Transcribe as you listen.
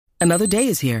Another day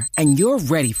is here, and you're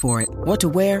ready for it. What to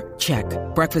wear? Check.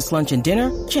 Breakfast, lunch, and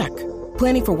dinner? Check.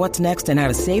 Planning for what's next and how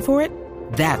to save for it?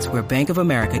 That's where Bank of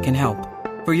America can help.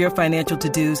 For your financial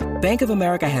to-dos, Bank of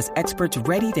America has experts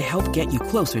ready to help get you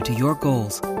closer to your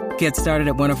goals. Get started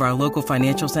at one of our local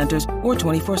financial centers or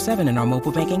 24/7 in our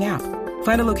mobile banking app.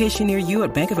 Find a location near you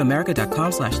at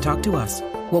bankofamerica.com/talktous.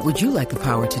 What would you like the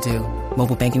power to do?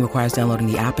 Mobile banking requires downloading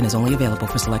the app and is only available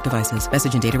for select devices.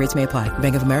 Message and data rates may apply.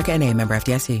 Bank of America N.A., member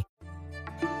FDIC.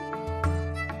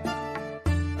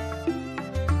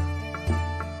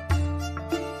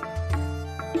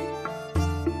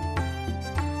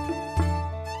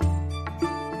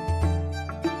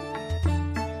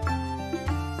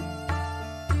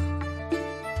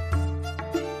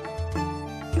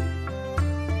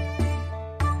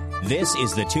 This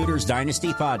is the Tudors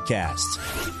Dynasty Podcast.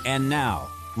 And now,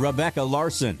 Rebecca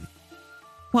Larson.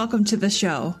 Welcome to the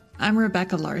show. I'm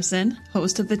Rebecca Larson,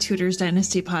 host of the Tudors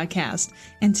Dynasty Podcast,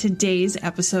 and today's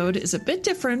episode is a bit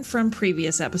different from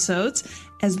previous episodes,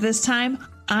 as this time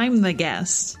I'm the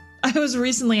guest. I was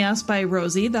recently asked by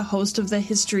Rosie, the host of the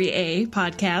History A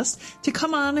podcast, to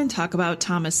come on and talk about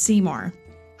Thomas Seymour.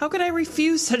 How could I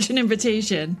refuse such an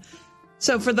invitation?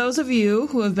 So for those of you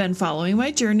who have been following my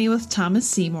journey with Thomas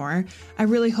Seymour, I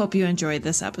really hope you enjoyed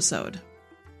this episode.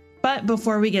 But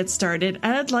before we get started,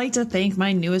 I'd like to thank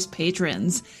my newest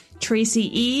patrons, Tracy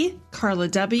E., Carla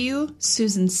W.,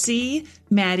 Susan C.,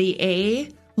 Maddie A.,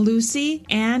 Lucy,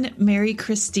 and Mary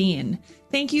Christine.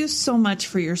 Thank you so much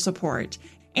for your support.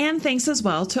 And thanks as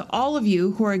well to all of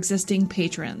you who are existing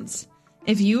patrons.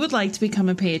 If you would like to become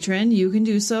a patron, you can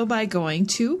do so by going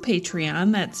to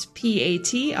Patreon, that's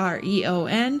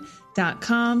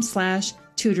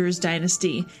patreon.com/Tudors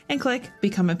Dynasty, and click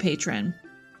Become a Patron.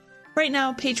 Right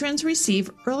now, patrons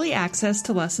receive early access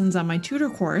to lessons on my tutor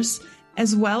course,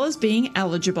 as well as being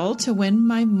eligible to win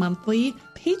my monthly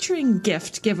patron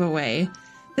gift giveaway.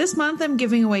 This month, I'm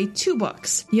giving away 2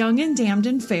 books, Young and Damned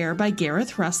and Fair by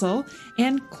Gareth Russell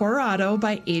and Corrado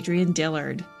by Adrian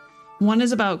Dillard. One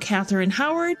is about Catherine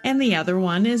Howard, and the other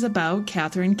one is about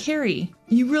Catherine Carey.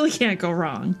 You really can't go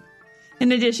wrong.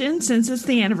 In addition, since it's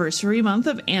the anniversary month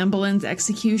of Anne Boleyn's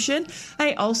execution,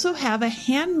 I also have a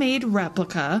handmade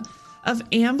replica of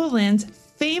Anne Boleyn's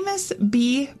famous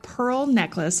bee pearl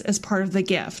necklace as part of the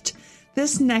gift.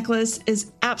 This necklace is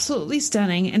absolutely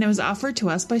stunning, and it was offered to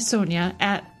us by Sonia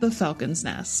at the Falcon's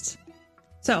Nest.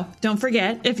 So don't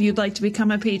forget, if you'd like to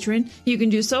become a patron, you can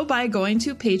do so by going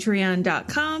to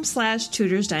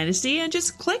patreon.com/Tudors Dynasty and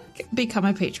just click Become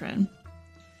a Patron.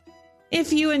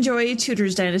 If you enjoy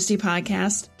Tudors Dynasty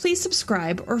Podcast, please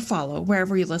subscribe or follow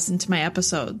wherever you listen to my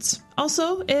episodes.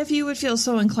 Also, if you would feel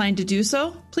so inclined to do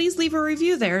so, please leave a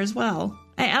review there as well.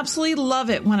 I absolutely love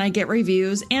it when I get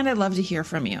reviews, and I love to hear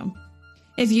from you.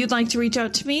 If you'd like to reach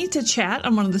out to me to chat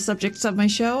on one of the subjects of my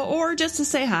show, or just to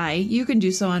say hi, you can do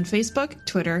so on Facebook,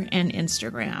 Twitter, and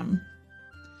Instagram.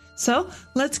 So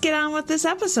let's get on with this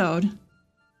episode.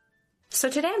 So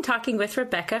today I'm talking with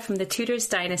Rebecca from the Tudors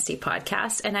Dynasty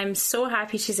Podcast, and I'm so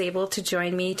happy she's able to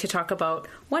join me to talk about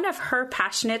one of her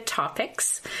passionate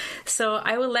topics. So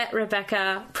I will let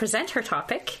Rebecca present her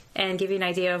topic and give you an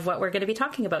idea of what we're going to be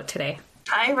talking about today.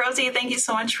 Hi, Rosie. Thank you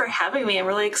so much for having me. I'm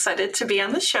really excited to be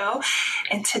on the show.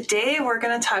 And today we're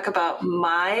going to talk about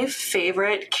my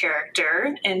favorite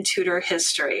character in Tudor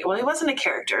history. Well, he wasn't a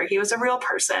character. He was a real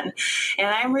person. And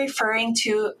I'm referring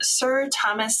to Sir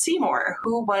Thomas Seymour,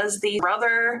 who was the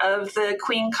brother of the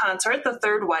Queen Consort, the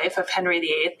third wife of Henry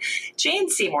VIII, Jane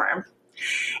Seymour.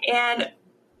 And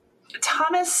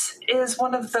Thomas is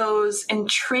one of those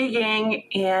intriguing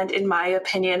and, in my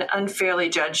opinion, unfairly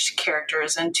judged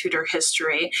characters in Tudor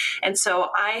history. And so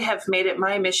I have made it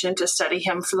my mission to study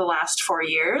him for the last 4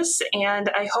 years. And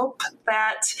I hope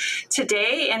that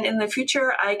today and in the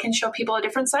future, I can show people a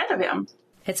different side of him.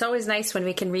 It's always nice when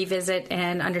we can revisit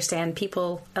and understand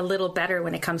people a little better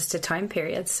when it comes to time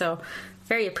periods. So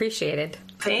very appreciated.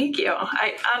 Thank you.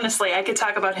 I could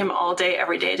talk about him all day,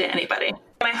 every day to anybody.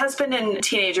 My husband and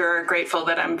teenager are grateful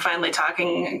that I'm finally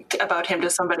talking about him to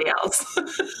somebody else.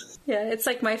 Yeah, it's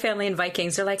like my family and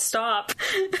Vikings. They're like, stop.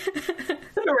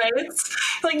 Right? It's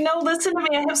like, no, listen to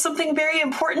me. I have something very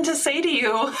important to say to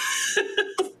you.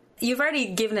 You've already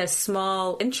given a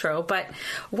small intro, but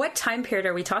what time period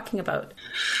are we talking about?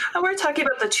 We're talking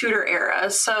about the Tudor era.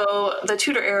 So the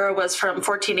Tudor era was from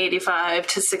 1485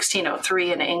 to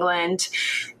 1603 in England.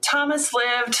 Thomas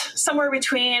lived somewhere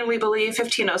between, we believe,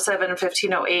 1507 and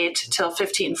 1508 till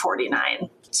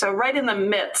 1549. So right in the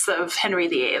midst of Henry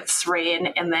VIII's reign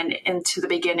and then into the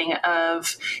beginning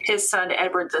of his son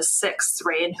Edward VI's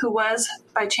reign, who was,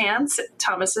 by chance,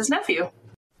 Thomas's nephew.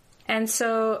 And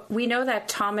so we know that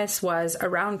Thomas was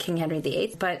around King Henry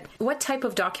VIII, but what type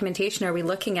of documentation are we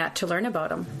looking at to learn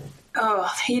about him?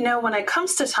 Oh, when it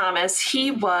comes to Thomas,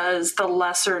 he was the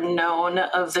lesser known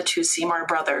of the two Seymour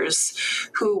brothers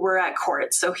who were at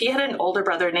court. So he had an older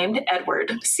brother named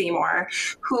Edward Seymour,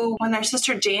 who, when their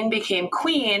sister Jane became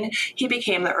queen, he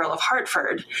became the Earl of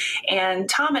Hertford, and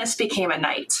Thomas became a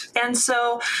knight. And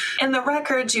so in the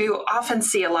records, you often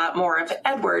see a lot more of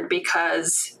Edward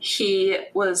because he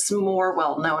was more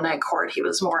well known at court. He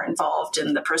was more involved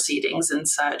in the proceedings and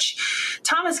such.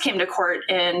 Thomas came to court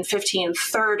in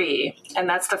 1530. And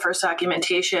that's the first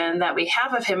documentation that we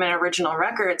have of him in original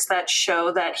records that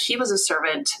show that he was a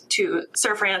servant to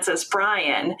Sir Francis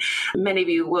Bryan. Many of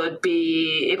you would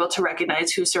be able to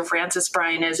recognize who Sir Francis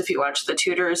Bryan is if you watch The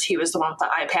Tudors. He was the one with the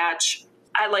eye patch.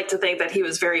 I like to think that he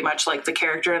was very much like the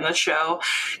character in the show,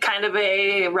 kind of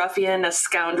a ruffian, a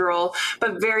scoundrel,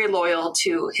 but very loyal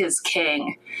to his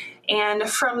king. And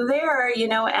from there,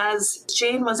 as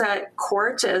Jane was at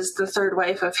court as the third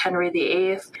wife of Henry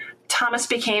VIII, Thomas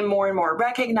became more and more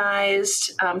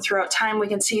recognized. Throughout time, we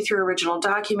can see through original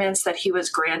documents that he was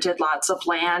granted lots of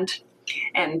land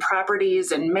and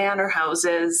properties and manor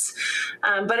houses.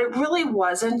 But it really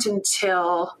wasn't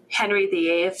until Henry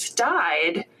VIII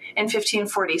died in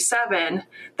 1547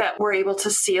 that we're able to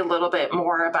see a little bit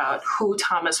more about who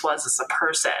Thomas was as a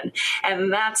person.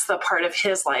 And that's the part of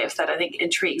his life that I think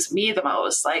intrigues me the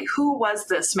most. Like, who was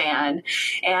this man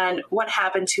and what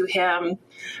happened to him?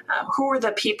 Who were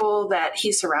the people that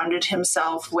he surrounded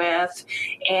himself with?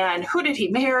 And who did he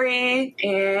marry?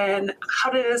 And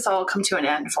how did this all come to an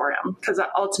end for him? Because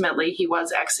ultimately he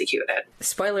was executed.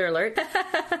 Spoiler alert.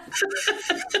 I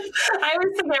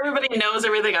always think everybody knows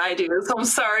everything I do, so I'm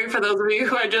sorry for those of you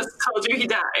who I just told you he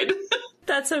died.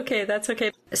 That's okay. That's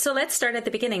okay. So let's start at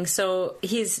the beginning. So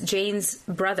he's Jane's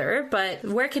brother, but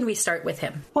where can we start with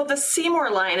him? Well, the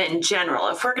Seymour line in general,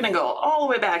 if we're going to go all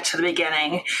the way back to the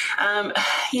beginning,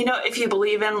 if you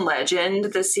believe in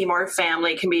legend, the Seymour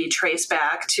family can be traced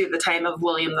back to the time of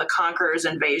William the Conqueror's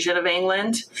invasion of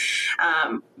England.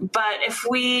 But if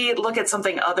we look at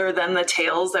something other than the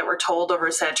tales that were told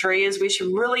over centuries, we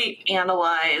should really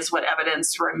analyze what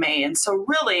evidence remains. So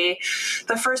really,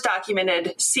 the first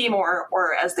documented Seymour,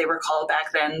 or as they were called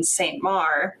back then, Saint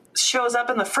Mar, shows up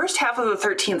in the first half of the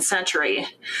 13th century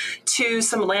to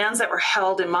some lands that were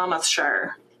held in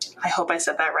Monmouthshire. I hope I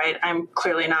said that right. I'm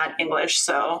clearly not English,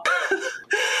 so.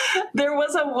 There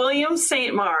was a William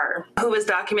Saint Mar who was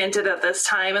documented at this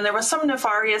time, and there was some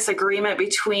nefarious agreement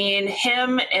between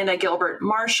him and a Gilbert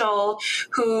Marshall,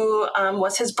 who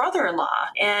was his brother-in-law.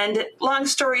 And long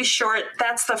story short,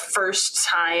 that's the first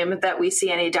time that we see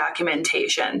any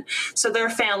documentation. So their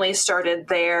family started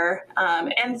there,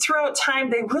 and throughout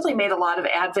time, they really made a lot of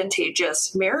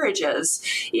advantageous marriages,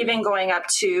 even going up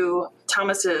to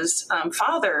Thomas's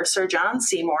father, Sir John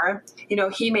Seymour.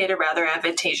 He made a rather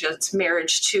advantageous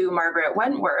marriage to Margaret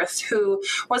Wentworth, who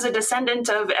was a descendant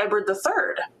of Edward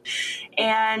III.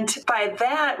 And by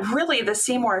that, really, the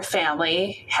Seymour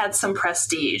family had some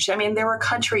prestige. I mean, they were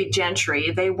country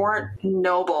gentry. They weren't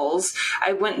nobles.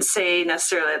 I wouldn't say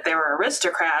necessarily that they were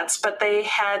aristocrats, but they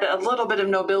had a little bit of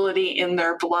nobility in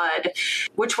their blood,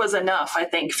 which was enough, I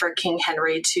think, for King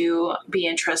Henry to be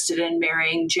interested in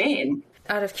marrying Jane.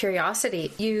 Out of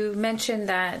curiosity, you mentioned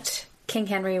that King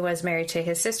Henry was married to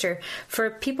his sister. For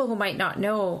people who might not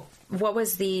know, what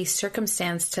was the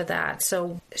circumstance to that?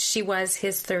 So she was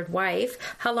his third wife.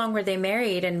 How long were they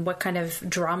married, and what kind of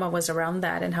drama was around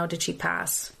that, and how did she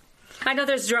pass? I know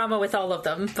there's drama with all of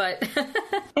them, but...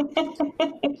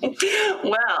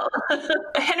 Well,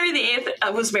 Henry VIII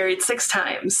was married 6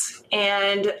 times,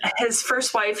 and his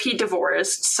first wife he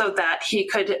divorced so that he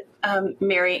could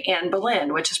marry Anne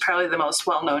Boleyn, which is probably the most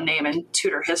well-known name in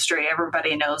Tudor history.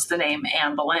 Everybody knows the name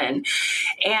Anne Boleyn.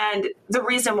 And the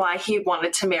reason why he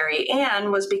wanted to marry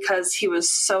Anne was because he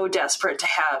was so desperate to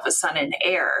have a son and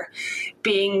heir.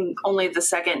 Being only the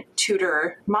second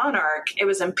Tudor monarch, it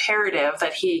was imperative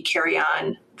that he carry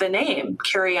on the name,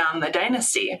 carry on the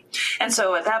dynasty. And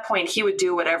so at that point, he would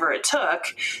do whatever it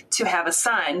took to have a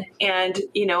son. And,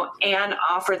 Anne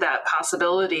offered that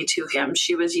possibility to him.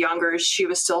 She was younger. She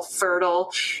was still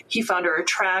fertile. He found her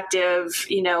attractive.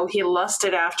 He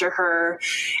lusted after her.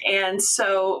 And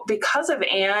so because of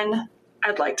Anne,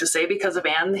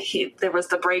 there was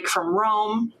the break from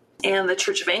Rome. and the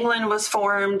Church of England was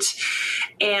formed.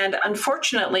 And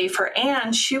unfortunately for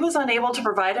Anne, she was unable to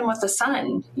provide him with a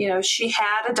son. She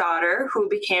had a daughter who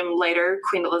became later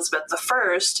Queen Elizabeth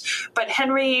I, but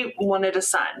Henry wanted a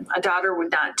son. A daughter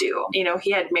would not do.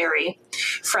 He had Mary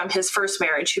from his first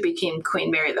marriage, who became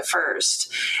Queen Mary I.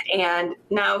 And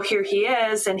now here he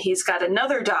is, and he's got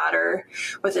another daughter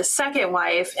with his second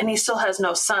wife, and he still has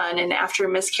no son. And after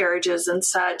miscarriages and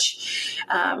such,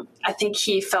 I think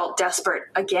he felt desperate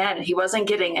again. He wasn't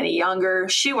getting any younger.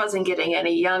 She wasn't getting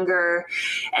any younger.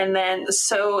 And then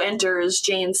so enters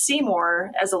Jane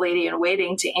Seymour as a lady in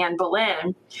waiting to Anne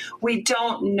Boleyn. We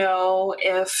don't know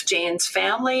if Jane's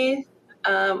family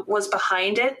was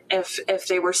behind it, if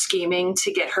they were scheming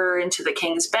to get her into the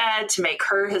king's bed, to make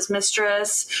her his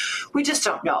mistress. We just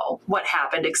don't know what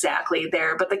happened exactly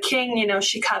there. But the king,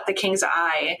 she caught the king's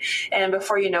eye. And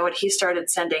before you know it, he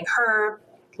started sending her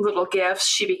little gifts.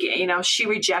 She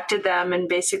rejected them and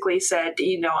basically said,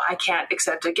 I can't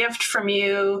accept a gift from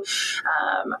you.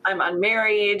 I'm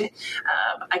unmarried.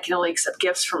 I can only accept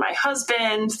gifts from my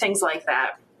husband, things like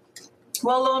that.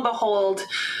 Well, lo and behold,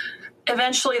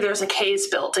 eventually there's a case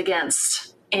built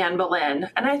against Anne Boleyn.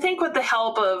 And I think with the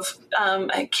help of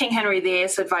King Henry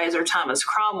VIII's advisor, Thomas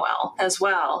Cromwell, as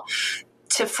well,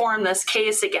 to form this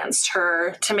case against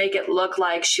her to make it look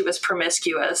like she was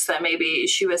promiscuous, that maybe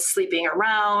she was sleeping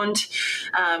around.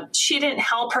 She didn't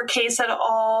help her case at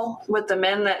all with the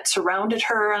men that surrounded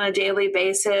her on a daily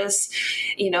basis,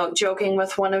 joking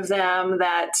with one of them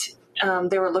that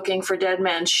they were looking for dead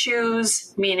men's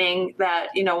shoes, meaning that,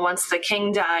 once the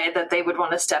king died, that they would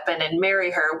want to step in and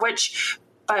marry her, which,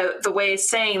 by the way,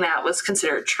 saying that was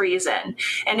considered treason.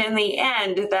 And in the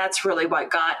end, that's really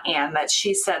what got Anne, that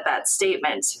she said that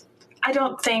statement. I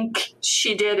don't think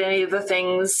she did any of the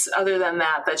things other than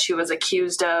that she was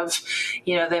accused of.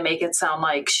 They make it sound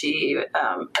like she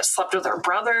slept with her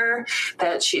brother,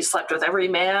 that she slept with every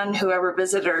man who ever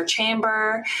visited her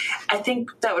chamber. I think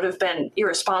that would have been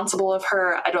irresponsible of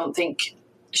her. I don't think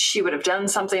she would have done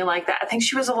something like that. I think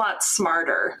she was a lot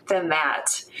smarter than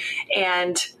that.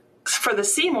 And for the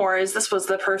Seymours, this was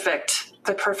the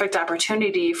perfect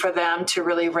opportunity for them to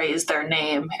really raise their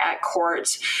name at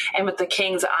court. And with the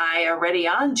king's eye already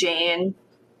on Jane,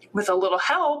 with a little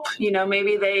help,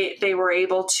 maybe they were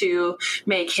able to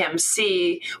make him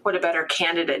see what a better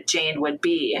candidate Jane would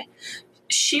be.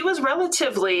 She was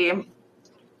relatively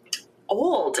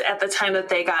old at the time that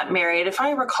they got married. If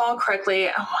I recall correctly,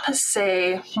 I want to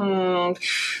say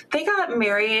they got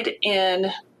married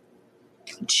in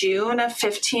June of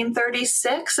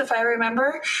 1536, if I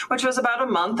remember, which was about a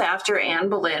month after Anne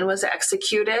Boleyn was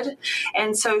executed.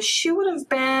 And so she would have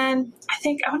been,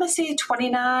 I want to say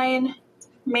 29,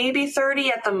 maybe 30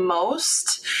 at the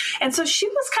most. And so she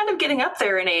was kind of getting up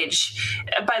there in age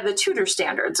by the Tudor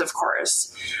standards, of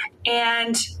course.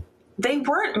 And they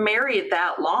weren't married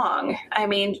that long.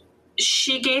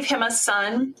 She gave him a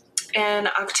son in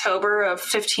October of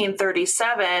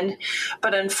 1537,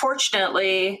 but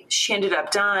unfortunately she ended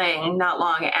up dying not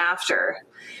long after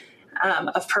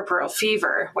of puerperal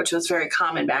fever, which was very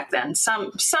common back then.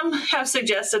 Some have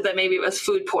suggested that maybe it was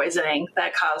food poisoning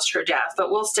that caused her death, but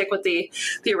we'll stick with the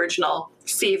original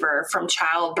fever from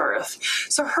childbirth.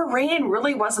 So her reign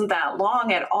really wasn't that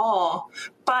long at all,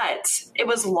 but it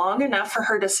was long enough for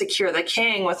her to secure the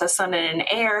king with a son and an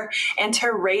heir, and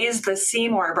to raise the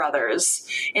Seymour brothers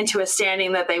into a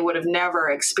standing that they would have never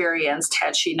experienced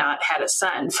had she not had a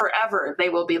son. Forever they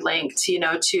will be linked,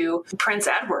 to Prince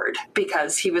Edward,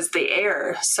 because he was the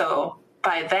heir. So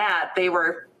by that, they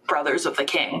were brothers of the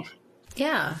king.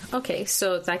 Yeah. Okay.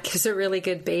 So that gives a really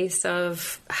good base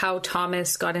of how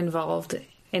Thomas got involved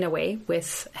in a way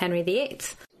with Henry VIII.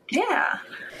 Yeah.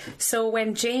 So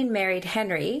when Jane married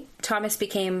Henry, Thomas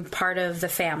became part of the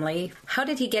family. How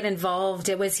did he get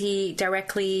involved? Was he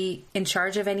directly in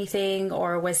charge of anything,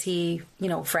 or was he,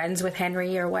 friends with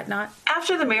Henry or whatnot?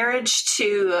 After the marriage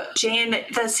to Jane,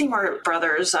 the Seymour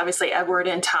brothers, obviously Edward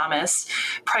and Thomas,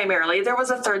 primarily, there was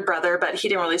a third brother, but he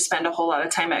didn't really spend a whole lot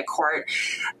of time at court.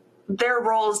 Their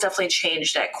roles definitely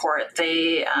changed at court.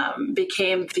 They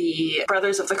became the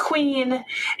brothers of the Queen,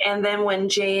 and then when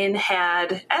Jane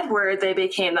had Edward, they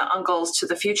became the uncles to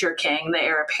the future king, the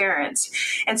heir apparent.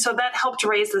 And so that helped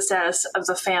raise the status of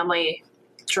the family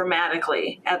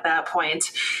dramatically at that point.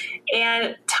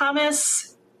 And Thomas,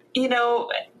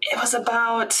 it was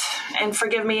about, and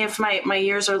forgive me if my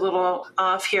years are a little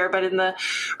off here, but in the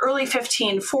early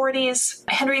 1540s,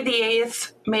 Henry VIII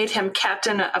made him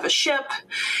captain of a ship.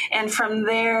 And from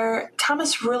there,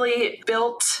 Thomas really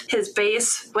built his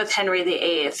base with Henry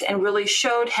VIII and really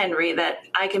showed Henry that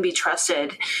I can be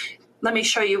trusted let me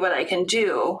show you what I can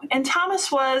do. And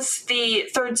Thomas was the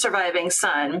third surviving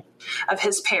son of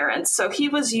his parents. So he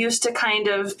was used to kind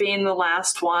of being the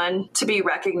last one to be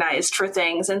recognized for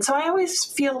things. And so I always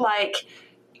feel like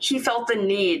he felt the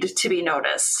need to be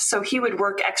noticed. So he would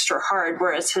work extra hard,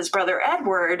 whereas his brother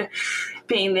Edward,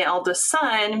 being the eldest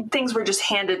son, things were just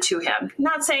handed to him.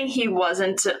 Not saying he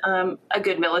wasn't a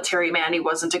good military man, he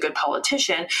wasn't a good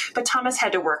politician, but Thomas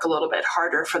had to work a little bit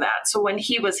harder for that. So when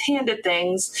he was handed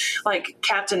things like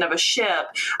captain of a ship,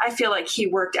 I feel like he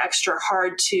worked extra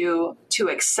hard to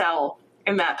excel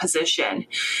in that position.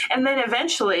 And then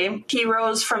eventually he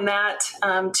rose from that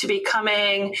to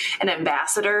becoming an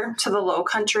ambassador to the Low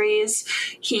Countries.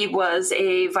 He was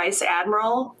a vice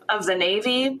admiral of the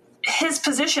Navy. His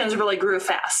positions really grew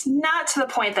fast, not to the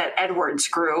point that Edward's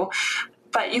grew,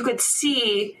 but you could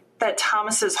see that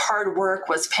Thomas's hard work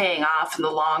was paying off in the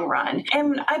long run.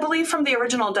 And I believe from the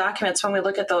original documents, when we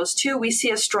look at those two, we see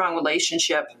a strong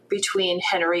relationship between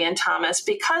Henry and Thomas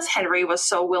because Henry was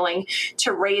so willing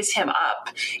to raise him up.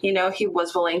 You know, he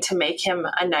was willing to make him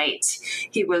a knight.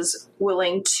 He was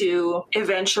willing to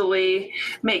eventually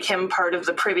make him part of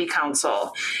the Privy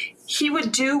Council. He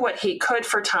would do what he could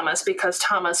for Thomas because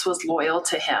Thomas was loyal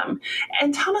to him.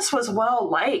 And Thomas was well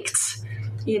liked.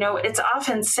 You know, it's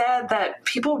often said that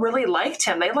people really liked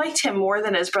him. They liked him more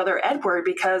than his brother Edward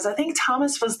because I think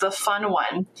Thomas was the fun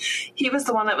one. He was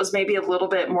the one that was maybe a little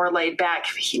bit more laid back.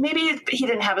 Maybe he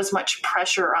didn't have as much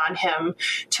pressure on him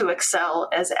to excel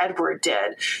as Edward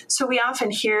did. So we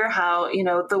often hear how, you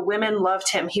know, the women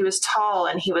loved him. He was tall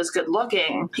and he was good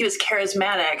looking. He was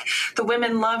charismatic. The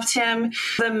women loved him.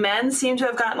 The men seem to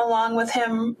have gotten along with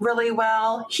him really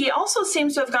well. He also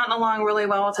seems to have gotten along really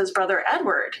well with his brother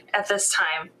Edward at this time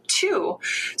too.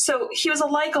 So he was a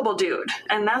likable dude.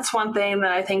 And that's one thing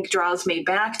that I think draws me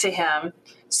back to him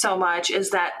so much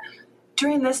is that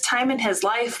during this time in his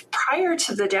life, prior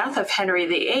to the death of Henry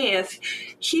VIII,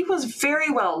 he was very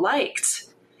well liked.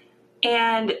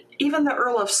 And even the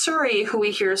Earl of Surrey, who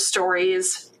we hear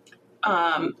stories,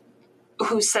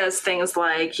 who says things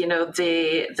like, you know,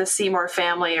 the Seymour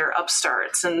family are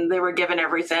upstarts and they were given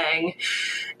everything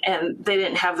and they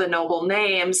didn't have the noble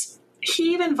names.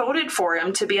 He even voted for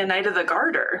him to be a Knight of the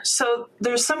Garter. So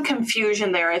there's some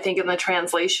confusion there, I think, in the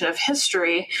translation of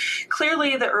history.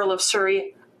 Clearly, the Earl of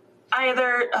Surrey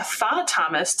either thought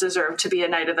Thomas deserved to be a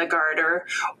Knight of the Garter,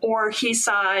 or he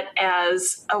saw it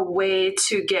as a way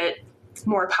to get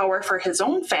more power for his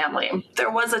own family.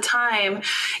 There was a time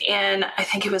in, I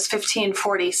think it was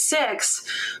 1546,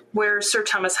 where Sir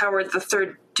Thomas Howard, the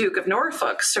third Duke of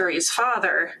Norfolk, Surrey's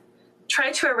father,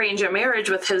 tried to arrange a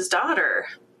marriage with his daughter,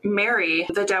 Mary,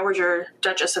 the Dowager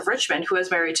Duchess of Richmond, who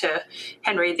was married to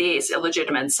Henry VIII's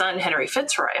illegitimate son, Henry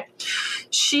Fitzroy.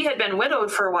 She had been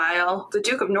widowed for a while. The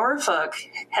Duke of Norfolk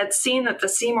had seen that the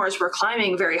Seymours were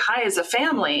climbing very high as a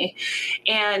family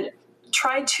and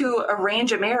tried to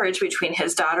arrange a marriage between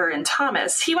his daughter and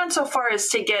Thomas. He went so far as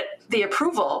to get the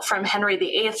approval from Henry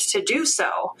VIII to do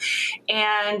so.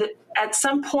 And at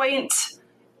some point,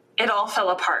 it all fell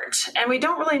apart. And we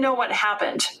don't really know what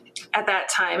happened at that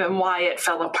time and why it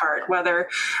fell apart, whether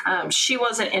she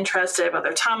wasn't interested,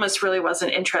 whether Thomas really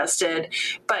wasn't interested,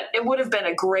 but it would have been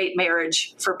a great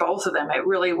marriage for both of them. It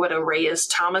really would have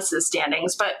raised Thomas's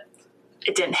standings, but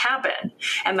it didn't happen.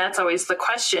 And that's always the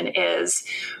question is,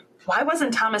 why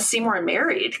wasn't Thomas Seymour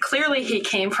married? Clearly, he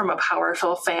came from a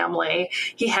powerful family.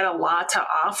 He had a lot to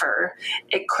offer.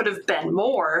 It could have been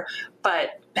more, but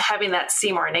having that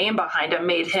Seymour name behind him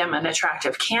made him an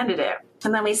attractive candidate.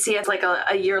 And then we see it like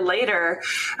a year later,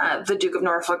 the Duke of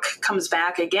Norfolk comes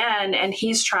back again, and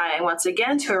he's trying once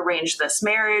again to arrange this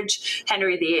marriage.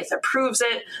 Henry VIII approves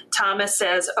it. Thomas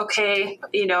says, okay,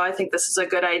 you know, I think this is a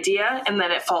good idea. And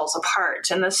then it falls apart.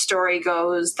 And the story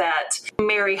goes that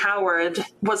Mary Howard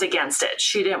was against it.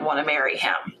 She didn't want to marry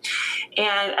him.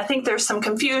 And I think there's some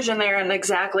confusion there in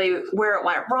exactly where it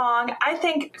went wrong. I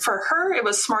think for her, it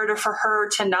was smarter for her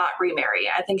to not remarry.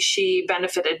 I think she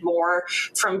benefited more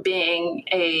from being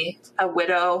a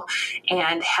widow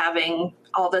and having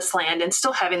all this land and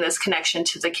still having this connection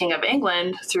to the King of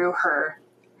England through her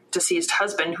deceased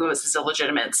husband, who was his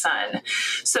illegitimate son.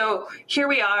 So here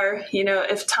we are, you know,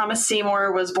 if Thomas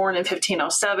Seymour was born in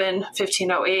 1507,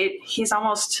 1508, he's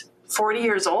almost 40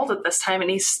 years old at this time, and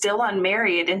he's still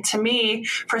unmarried. And to me,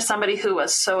 for somebody who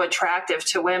was so attractive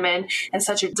to women and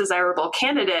such a desirable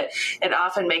candidate, it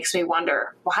often makes me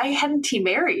wonder, why hadn't he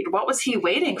married? What was he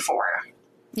waiting for?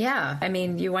 Yeah. I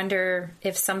mean, you wonder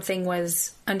if something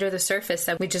was under the surface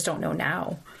that we just don't know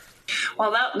now.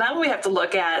 Well, now we have to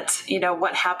look at,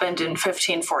 what happened in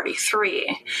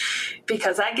 1543,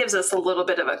 because that gives us a little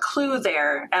bit of a clue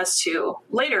there as to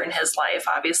later in his life,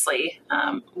 obviously,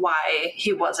 why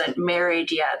he wasn't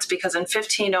married yet. Because in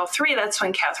 1503, that's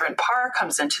when Catherine Parr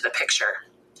comes into the picture.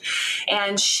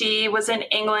 And she was in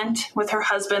England with her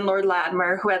husband, Lord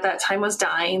Latimer, who at that time was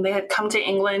dying. They had come to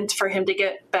England for him to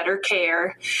get better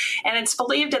care. And it's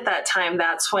believed at that time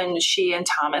that's when she and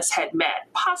Thomas had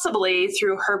met, possibly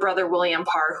through her brother, William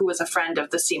Parr, who was a friend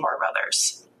of the Seymour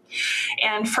brothers.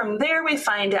 And from there, we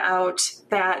find out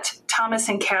that Thomas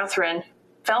and Catherine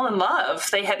fell in love.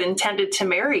 They had intended to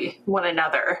marry one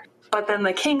another. But then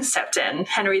the king stepped in.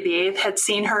 Henry VIII had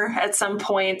seen her at some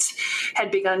point,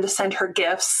 had begun to send her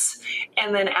gifts,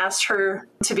 and then asked her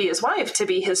to be his wife, to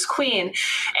be his queen.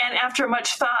 And after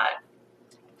much thought,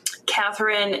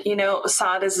 Catherine,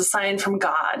 saw it as a sign from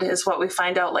God, is what we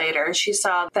find out later. She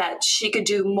saw that she could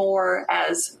do more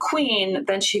as queen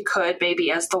than she could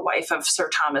maybe as the wife of Sir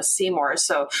Thomas Seymour.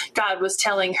 So God was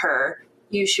telling her,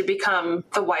 you should become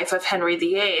the wife of Henry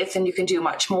VIII, and you can do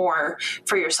much more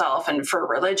for yourself and for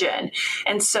religion.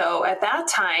 And so at that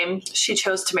time, she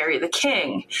chose to marry the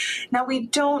king. Now, we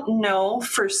don't know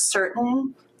for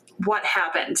certain what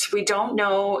happened. We don't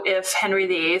know if Henry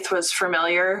VIII was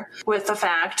familiar with the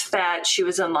fact that she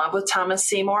was in love with Thomas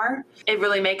Seymour. It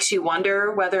really makes you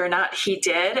wonder whether or not he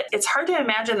did. It's hard to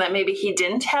imagine that maybe he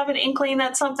didn't have an inkling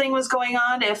that something was going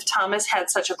on if Thomas had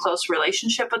such a close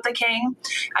relationship with the king.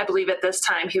 I believe at this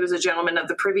time he was a gentleman of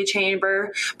the Privy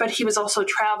Chamber, but he was also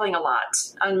traveling a lot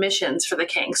on missions for the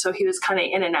king. So he was kind of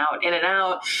in and out, in and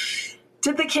out.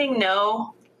 Did the king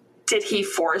know? Did he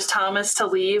force Thomas to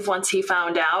leave once he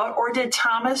found out? Or did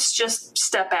Thomas just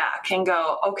step back and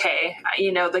go, okay,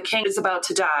 the king is about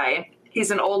to die.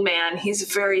 He's an old man. He's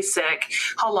very sick.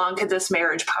 How long could this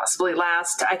marriage possibly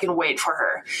last? I can wait for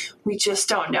her. We just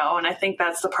don't know. And I think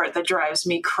that's the part that drives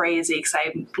me crazy, because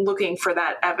I'm looking for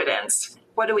that evidence.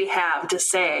 What do we have to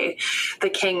say? The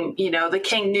king, the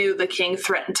king knew, the king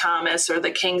threatened Thomas, or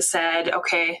the king said,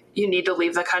 okay, you need to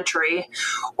leave the country.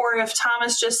 Or if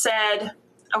Thomas just said,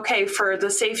 okay, for the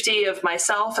safety of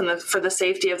myself and for the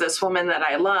safety of this woman that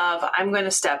I love, I'm going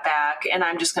to step back and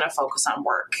I'm just going to focus on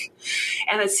work.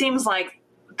 And it seems like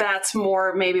that's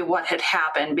more maybe what had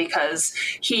happened, because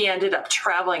he ended up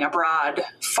traveling abroad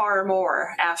far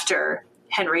more after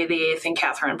Henry VIII and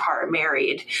Catherine Parr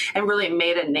married, and really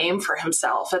made a name for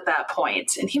himself at that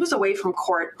point. And he was away from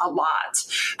court a lot.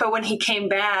 But when he came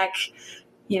back,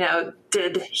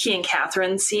 did he and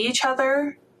Catherine see each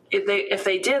other? If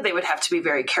they did, they would have to be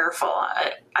very careful.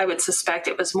 I would suspect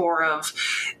it was more of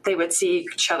they would see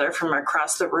each other from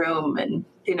across the room, and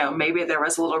maybe there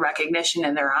was a little recognition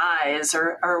in their eyes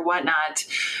or whatnot.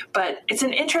 But it's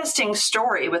an interesting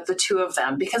story with the two of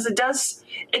them, because it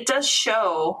does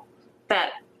show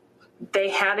that they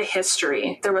had a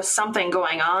history. There was something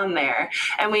going on there.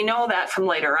 And we know that from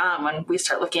later on when we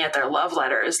start looking at their love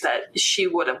letters, that she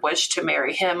would have wished to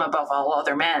marry him above all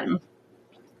other men.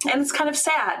 And it's kind of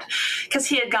sad, because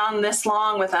he had gone this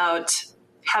long without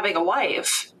having a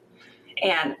wife.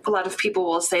 And a lot of people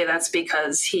will say that's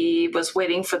because he was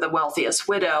waiting for the wealthiest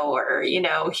widow, or,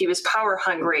 he was power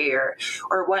hungry or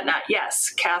whatnot. Yes,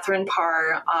 Catherine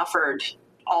Parr offered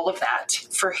all of that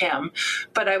for him,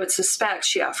 but I would suspect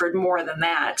she offered more than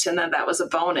that, and then that was a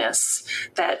bonus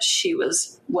that she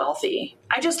was wealthy.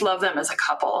 I just love them as a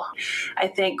couple. I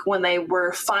think when they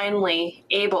were finally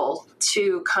able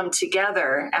to come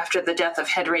together after the death of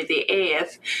Henry VIII,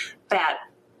 that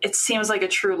it seems like a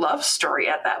true love story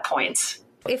at that point.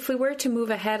 If we were to move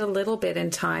ahead a little bit in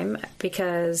time,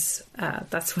 because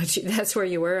that's where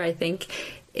you were, I think,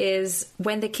 is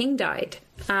when the king died.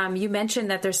 You mentioned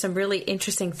that there's some really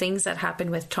interesting things that happened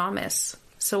with Thomas.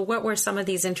 So what were some of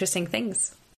these interesting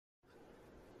things?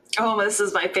 Oh, this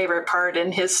is my favorite part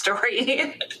in his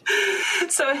story.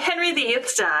 So Henry VIII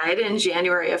died in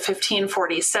January of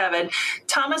 1547.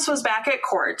 Thomas was back at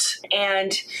court,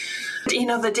 and,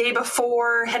 the day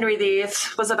before Henry VIII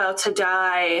was about to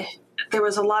die, there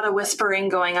was a lot of whispering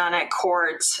going on at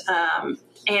court.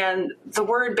 And the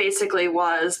word basically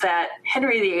was that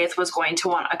Henry VIII was going to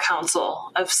want a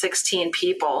council of 16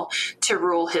 people to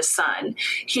rule his son.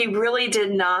 He really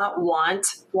did not want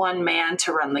one man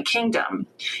to run the kingdom.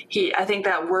 I think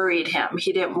that worried him.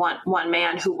 He didn't want one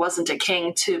man who wasn't a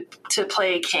king to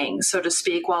play king, so to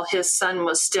speak, while his son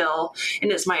was still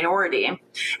in his minority.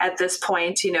 At this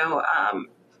point,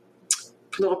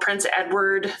 little Prince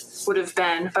Edward would have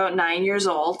been about 9 years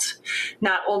old,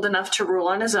 not old enough to rule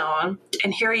on his own.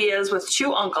 And here he is with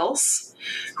two uncles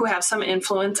who have some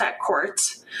influence at court.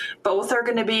 Both are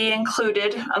going to be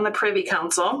included on the Privy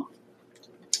Council.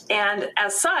 And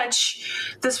as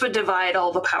such, this would divide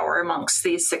all the power amongst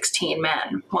these 16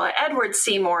 men. Well, Edward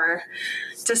Seymour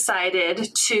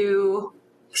decided to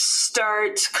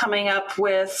start coming up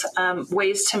with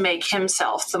ways to make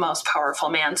himself the most powerful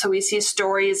man. So we see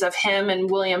stories of him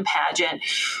and William Paget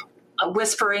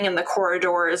whispering in the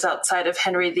corridors outside of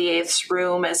Henry VIII's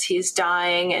room as he's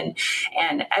dying,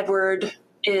 and Edward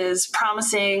is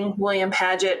promising William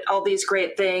Paget all these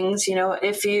great things. You know,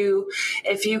 if you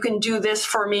can do this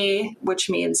for me, which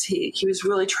means he was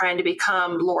really trying to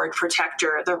become Lord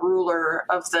Protector, the ruler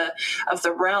of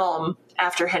the realm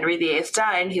after Henry VIII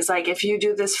died. And he's like, if you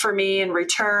do this for me in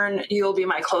return, you'll be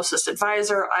my closest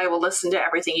advisor. I will listen to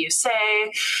everything you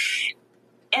say.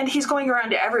 And he's going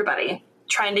around to everybody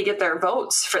trying to get their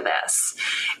votes for this.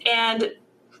 And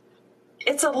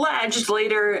it's alleged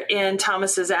later in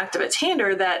Thomas's Act of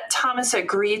Attainder that Thomas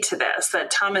agreed to this,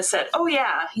 that Thomas said, oh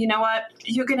yeah, you know what?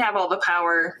 You can have all the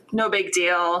power. No big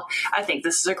deal. I think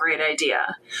this is a great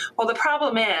idea. Well, the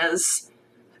problem is,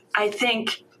 I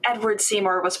think Edward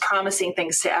Seymour was promising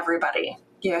things to everybody.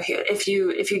 You know, if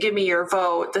you give me your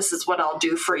vote, this is what I'll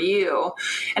do for you.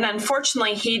 And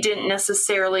unfortunately, he didn't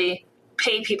necessarily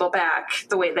pay people back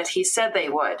the way that he said they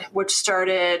would, which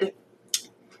started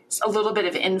a little bit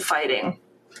of infighting.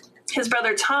 His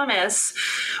brother Thomas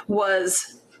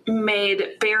was made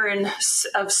Baron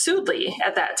of Sudeley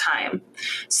at that time.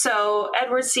 So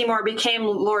Edward Seymour became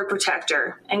Lord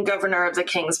Protector and governor of the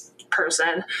king's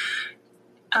person.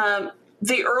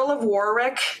 The Earl of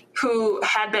Warwick, who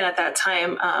had been at that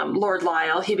time Lord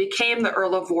Lisle, he became the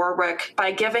Earl of Warwick by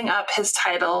giving up his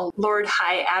title Lord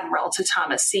High Admiral to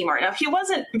Thomas Seymour. Now, he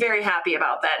wasn't very happy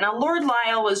about that. Now, Lord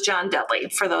Lisle was John Dudley,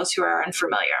 for those who are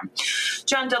unfamiliar.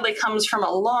 John Dudley comes from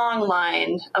a long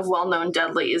line of well-known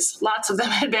Dudleys. Lots of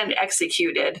them had been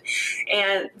executed,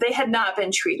 and they had not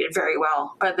been treated very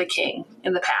well by the king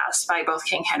in the past, by both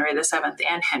King Henry VII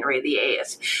and Henry VIII.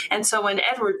 And so when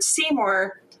Edward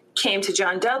Seymour came to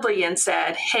John Dudley and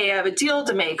said, hey, I have a deal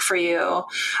to make for you.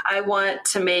 I want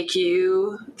to make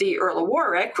you the Earl of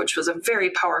Warwick, which was a very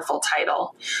powerful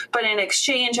title. But in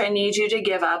exchange, I need you to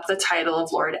give up the title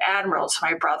of Lord Admiral to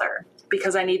my brother,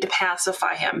 because I need to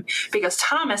pacify him. Because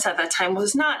Thomas at that time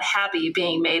was not happy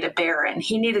being made a baron.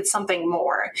 He needed something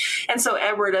more. And so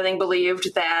Edward, I think,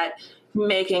 believed that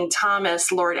making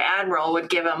Thomas Lord Admiral would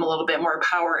give him a little bit more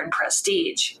power and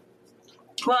prestige.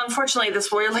 Well, unfortunately,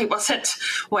 this really wasn't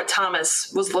what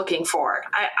Thomas was looking for.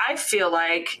 I feel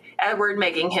like Edward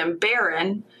making him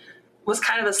Baron was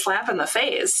kind of a slap in the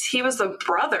face. He was the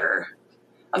brother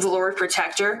of the Lord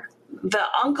Protector, the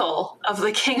uncle of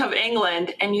the King of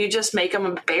England, and you just make him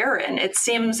a baron. It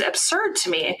seems absurd to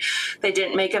me. They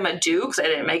didn't make him a duke. They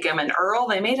didn't make him an earl.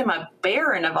 They made him a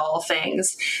baron of all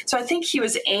things. So I think he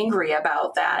was angry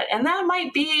about that. And that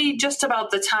might be just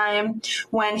about the time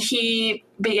when he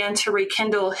began to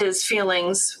rekindle his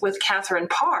feelings with Catherine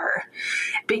Parr,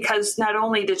 because not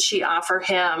only did she offer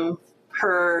him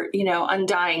her,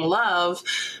 undying love,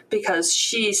 because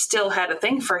she still had a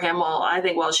thing for him. Well, I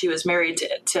think while she was married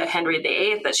to Henry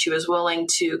VIII, that she was willing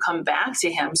to come back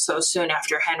to him so soon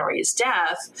after Henry's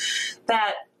death,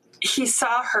 that he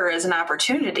saw her as an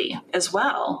opportunity as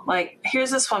well. Like,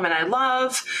 here's this woman I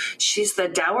love. She's the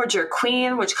Dowager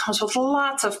Queen, which comes with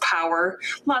lots of power,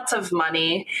 lots of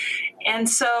money. And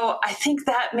so I think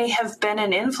that may have been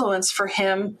an influence for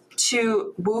him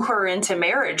to woo her into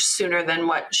marriage sooner than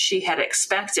what she had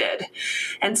expected.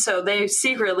 And so they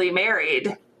secretly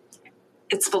married,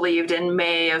 it's believed, in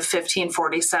May of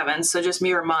 1547, so just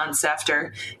mere months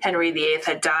after Henry VIII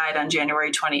had died on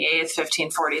January 28th,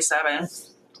 1547.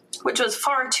 Which was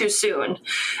far too soon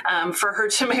for her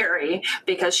to marry,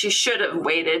 because she should have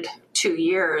waited 2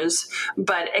 years.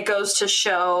 But it goes to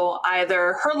show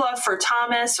either her love for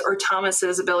Thomas or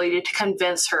Thomas's ability to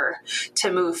convince her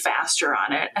to move faster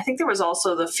on it. I think there was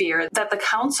also the fear that the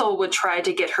council would try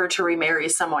to get her to remarry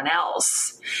someone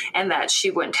else and that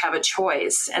she wouldn't have a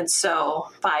choice. And so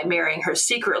by marrying her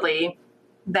secretly,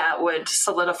 that would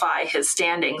solidify his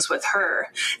standings with her.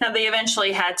 Now, they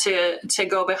eventually had to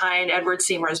go behind Edward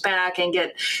Seymour's back and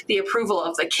get the approval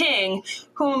of the king,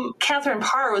 whom Catherine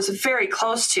Parr was very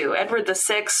close to. Edward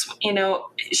VI,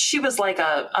 she was like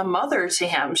a mother to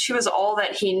him. She was all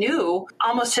that he knew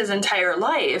almost his entire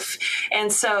life.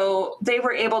 And so they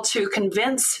were able to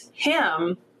convince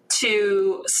him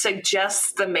to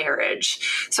suggest the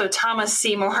marriage. So Thomas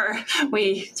Seymour,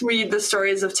 we read the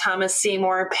stories of Thomas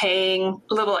Seymour paying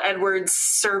little Edward's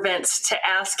servants to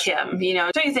ask him,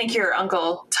 don't you think your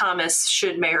Uncle Thomas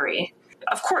should marry?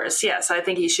 Of course, yes, I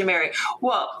think he should marry.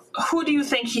 Well, who do you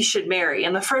think he should marry?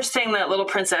 And the first thing that little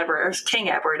Prince Edward, or King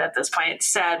Edward at this point,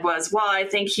 said was, well, I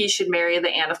think he should marry the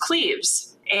Anne of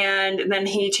Cleves. And then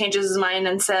he changes his mind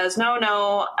and says,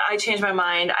 no, I changed my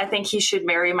mind. I think he should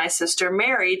marry my sister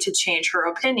Mary to change her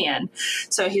opinion.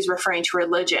 So he's referring to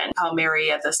religion, how Mary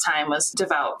at this time was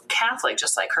devout Catholic,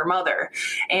 just like her mother.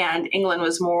 And England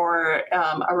was more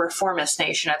a reformist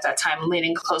nation at that time,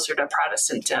 leaning closer to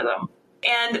Protestantism.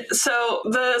 And so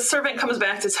the servant comes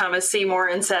back to Thomas Seymour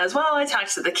and says, well, I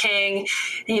talked to the king.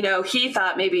 He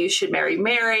thought maybe you should marry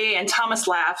Mary. And Thomas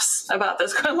laughs about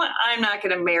this. I'm not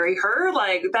going to marry her.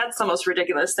 Like, that's the most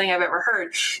ridiculous thing I've ever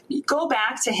heard. Go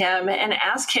back to him and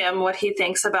ask him what he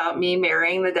thinks about me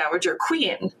marrying the Dowager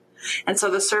Queen. And so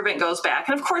the servant goes back.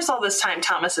 And of course, all this time,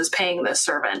 Thomas is paying this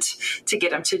servant to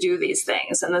get him to do these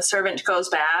things. And the servant goes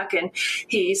back and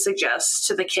he suggests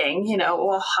to the king,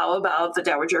 well, how about the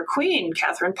Dowager Queen,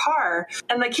 Catherine Parr?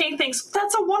 And the king thinks,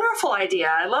 that's a wonderful idea.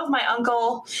 I love my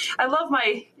uncle. I love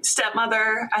my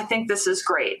stepmother. I think this is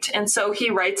great. And so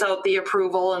he writes out the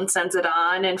approval and sends it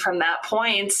on. And from that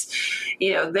point,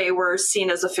 they were seen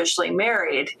as officially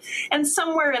married. And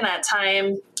somewhere in that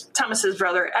time, Thomas's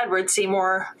brother, Edward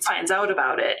Seymour, finds out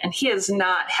about it. And he is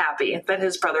not happy that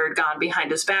his brother had gone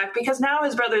behind his back, because now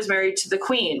his brother is married to the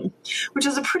Queen, which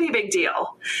is a pretty big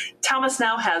deal. Thomas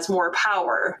now has more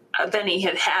power than he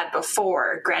had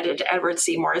before. Granted, Edward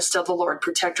Seymour is still the Lord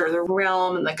Protector of the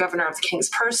realm and the governor of the king's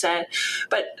person,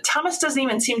 but Thomas doesn't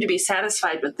even seem to be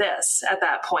satisfied with this at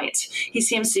that point. He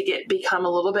seems to become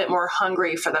a little bit more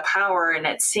hungry for the power, and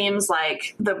it seems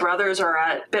like the brothers are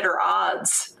at bitter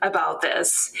odds about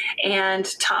this. And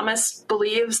Thomas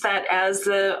believes that as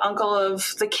the uncle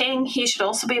of the king, he should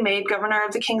also be made governor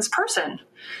of the king's person.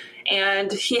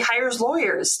 And he hires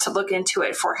lawyers to look into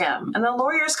it for him. And the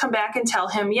lawyers come back and tell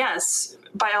him, yes,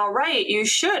 by all right, you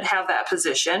should have that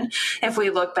position. If we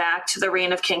look back to the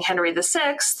reign of King Henry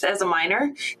VI as a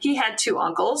minor, he had two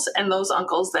uncles, and those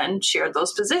uncles then shared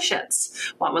those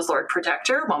positions. One was Lord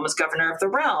Protector, one was governor of the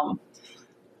realm.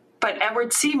 But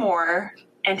Edward Seymour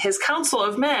and his council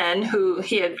of men, who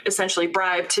he had essentially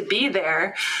bribed to be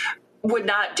there, would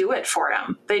not do it for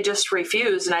him. They just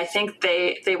refused. And I think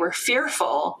they were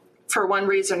fearful, for one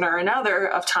reason or another,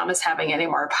 of Thomas having any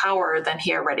more power than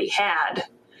he already had.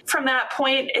 From that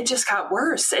point, it just got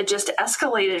worse. It just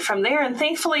escalated from there. And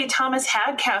thankfully, Thomas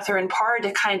had Catherine Parr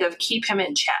to kind of keep him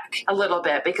in check a little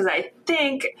bit, because I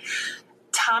think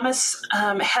Thomas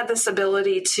had this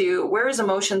ability to wear his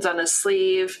emotions on his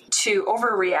sleeve, to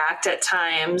overreact at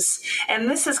times. And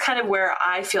this is kind of where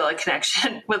I feel a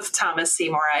connection with Thomas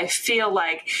Seymour. I feel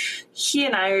like he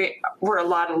and I were a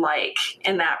lot alike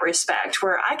in that respect,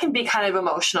 where I can be kind of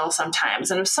emotional sometimes.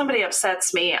 And if somebody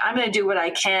upsets me, I'm going to do what I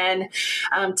can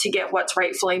to get what's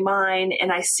rightfully mine.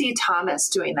 And I see Thomas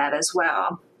doing that as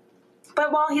well.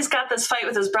 But while he's got this fight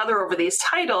with his brother over these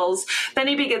titles, then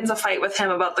he begins a fight with him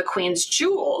about the Queen's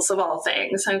jewels, of all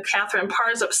things. And Catherine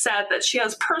Parr is upset that she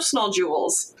has personal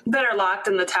jewels that are locked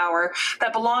in the tower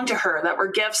that belong to her, that were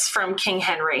gifts from King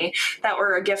Henry, that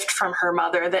were a gift from her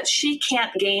mother, that she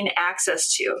can't gain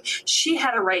access to. She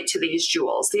had a right to these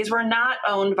jewels. These were not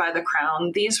owned by the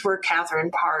crown. These were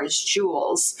Catherine Parr's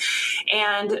jewels.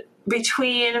 And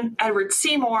between Edward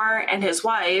Seymour and his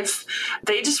wife,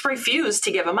 they just refused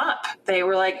to give them up. They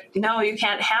were like, no, you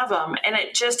can't have them. And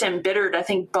it just embittered, I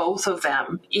think, both of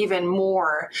them even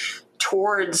more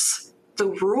towards the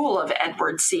rule of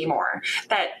Edward Seymour,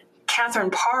 that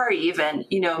Catherine Parr even,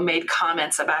 made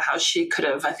comments about how she could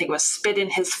have, I think, was spit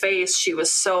in his face. She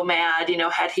was so mad,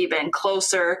 had he been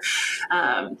closer,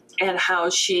 and how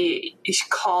she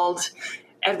called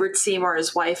Edward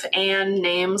Seymour's wife Anne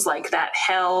names like that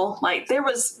hell. Like, there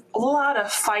was a lot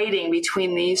of fighting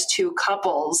between these two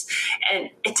couples, and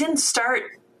it didn't start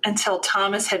until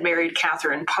Thomas had married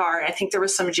Catherine Parr. I think there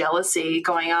was some jealousy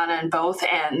going on both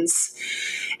ends,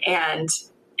 and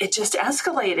it just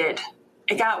escalated.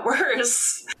 It got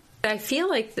worse. I feel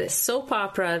like the soap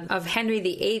opera of Henry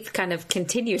VIII kind of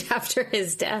continued after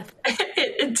his death.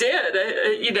 It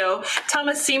did.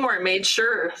 Thomas Seymour made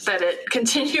sure that it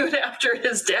continued after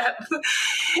his death.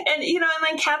 And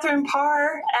then Catherine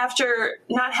Parr, after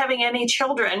not having any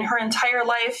children her entire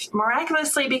life,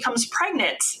 miraculously becomes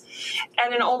pregnant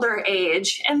at an older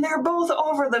age. And they're both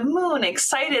over the moon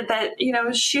excited that,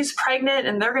 she's pregnant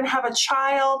and they're going to have a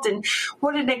child. And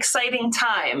what an exciting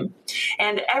time.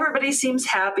 And everybody seems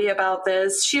happy about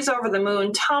this. She's over the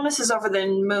moon. Thomas is over the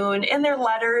moon. In their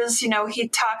letters, he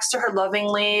talks to her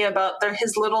lovingly about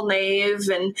his little knave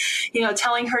and,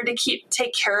 telling her to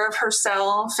take care of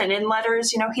herself. And in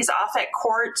letters, he's off at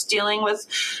court dealing with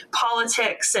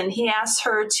politics, and he asks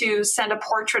her to send a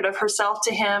portrait of herself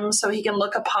to him so he can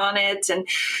look upon it. And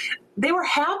they were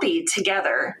happy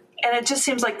together. And it just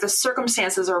seems like the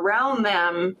circumstances around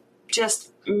them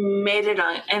just made it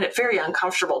in a very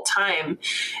uncomfortable time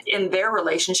in their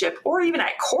relationship, or even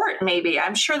at court, maybe.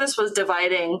 I'm sure this was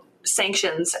dividing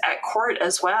sanctions at court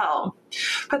as well.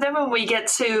 But then when we get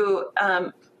to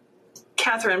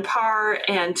Catherine Parr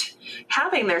and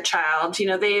having their child,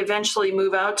 they eventually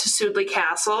move out to Sudeley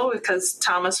Castle because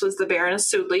Thomas was the Baron of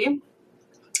Sudeley.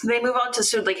 They move out to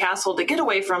Sudeley Castle to get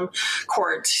away from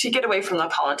court, to get away from the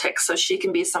politics so she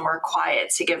can be somewhere quiet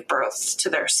to give birth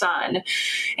to their son.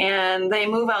 And they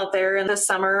move out there in the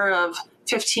summer of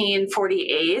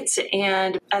 1548,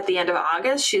 and at the end of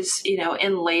August, she's,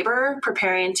 in labor,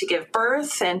 preparing to give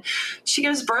birth, and she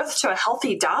gives birth to a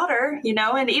healthy daughter,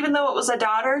 and even though it was a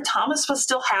daughter, Thomas was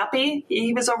still happy.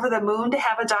 He was over the moon to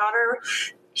have a daughter.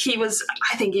 He was,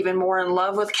 I think, even more in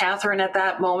love with Catherine at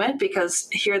that moment, because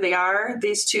here they are,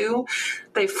 these two.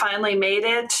 They finally made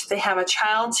it. They have a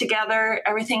child together.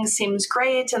 Everything seems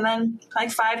great. And then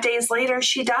 5 days later,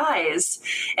 she dies.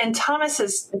 And Thomas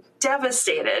is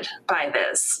devastated by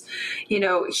this.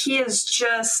 He is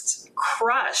just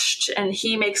crushed. And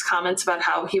he makes comments about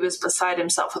how he was beside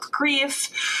himself with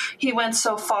grief. He went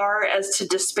so far as to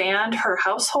disband her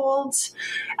household.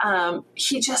 I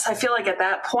feel like at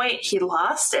that point, he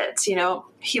lost it.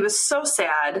 He was so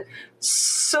sad,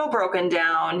 so broken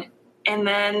down. And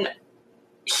then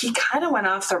he kind of went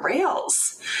off the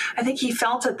rails. I think he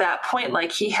felt at that point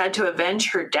like he had to avenge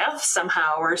her death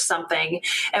somehow or something,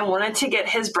 and wanted to get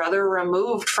his brother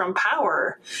removed from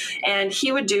power. And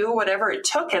he would do whatever it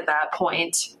took at that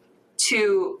point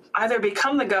to either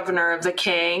become the governor of the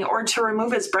king or to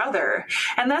remove his brother.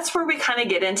 And that's where we kind of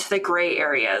get into the gray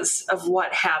areas of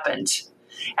what happened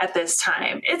at this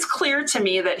time. It's clear to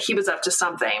me that he was up to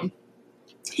something.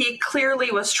 He clearly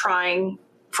was trying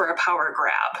for a power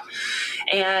grab.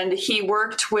 And he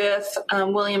worked with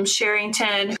William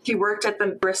Sherrington. He worked at the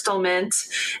Bristol Mint,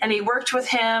 and he worked with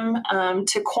him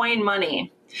to coin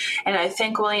money. And I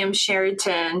think William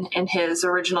Sherrington, in his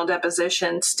original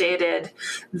deposition, stated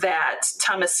that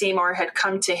Thomas Seymour had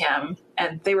come to him,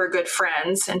 and they were good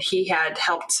friends, and he had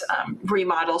helped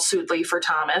remodel Sudeley for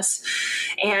Thomas.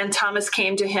 And Thomas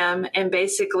came to him and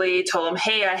basically told him,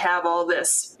 hey, I have all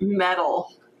this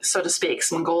metal, so to speak,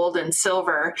 some gold and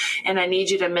silver, and I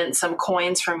need you to mint some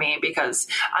coins for me because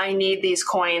I need these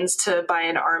coins to buy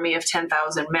an army of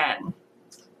 10,000 men.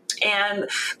 And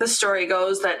the story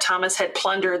goes that Thomas had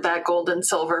plundered that gold and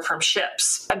silver from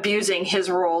ships, abusing his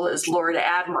role as Lord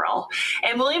Admiral.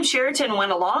 And William Sherrington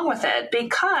went along with it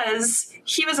because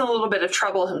he was in a little bit of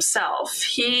trouble himself.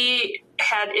 He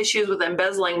had issues with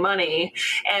embezzling money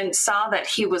and saw that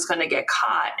he was going to get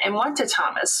caught and went to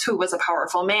Thomas, who was a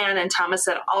powerful man. And Thomas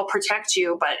said, I'll protect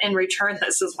you, but in return,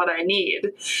 this is what I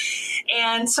need.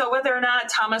 And so whether or not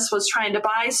Thomas was trying to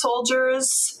buy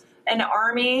soldiers, an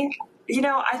army,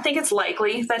 I think it's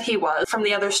likely that he was. From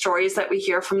the other stories that we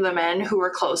hear from the men who were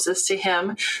closest to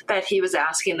him, that he was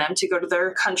asking them to go to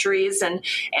their countries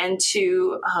and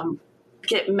to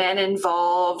get men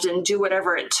involved and do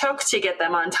whatever it took to get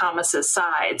them on Thomas's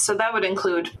side. So that would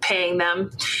include paying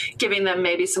them, giving them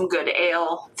maybe some good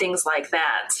ale, things like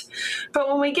that. But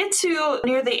when we get to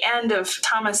near the end of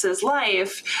Thomas's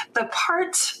life, the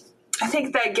part I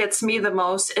think that gets me the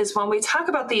most is when we talk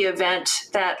about the event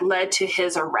that led to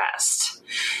his arrest.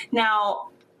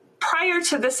 Now, prior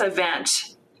to this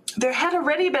event, there had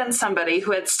already been somebody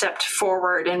who had stepped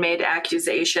forward and made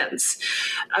accusations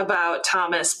about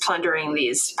Thomas plundering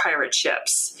these pirate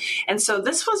ships. And so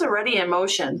this was already in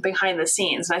motion behind the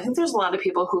scenes. And I think there's a lot of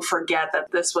people who forget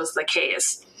that this was the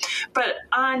case. But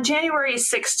on January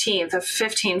 16th of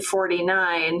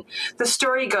 1549, the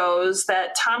story goes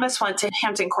that Thomas went to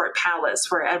Hampton Court Palace,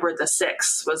 where Edward VI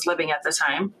was living at the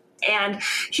time. And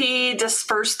he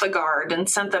dispersed the guard and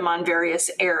sent them on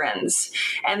various errands.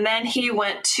 And then he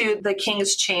went to the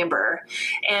king's chamber.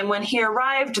 And when he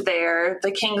arrived there,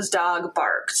 the king's dog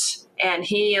barked. And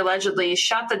he allegedly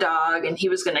shot the dog, and he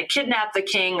was going to kidnap the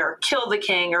king or kill the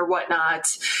king or whatnot.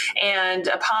 And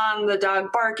upon the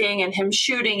dog barking and him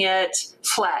shooting it,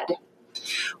 fled.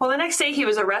 Well, the next day he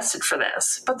was arrested for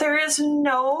this. But there is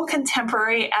no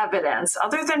contemporary evidence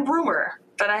other than rumor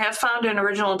that I have found in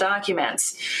original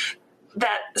documents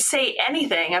that say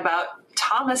anything about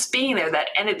Thomas being there,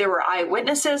 and there were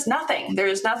eyewitnesses, nothing. There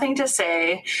is nothing to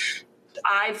say,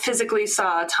 I physically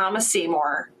saw Thomas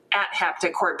Seymour at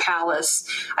Haptic Court Palace.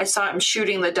 I saw him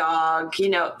shooting the dog.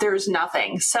 There's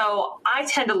nothing. So I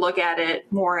tend to look at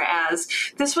it more as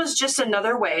this was just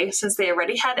another way, since they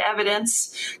already had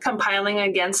evidence compiling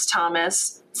against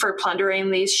Thomas for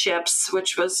plundering these ships,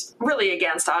 which was really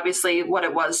against, obviously, what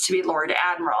it was to be Lord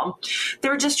Admiral. They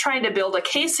were just trying to build a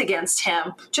case against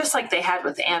him, just like they had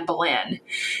with Anne Boleyn.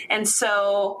 And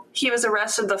so he was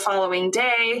arrested the following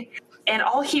day, and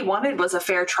all he wanted was a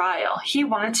fair trial. He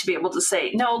wanted to be able to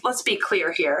say, no, let's be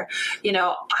clear here.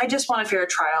 I just want a fair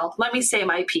trial. Let me say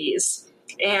my piece.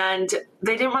 And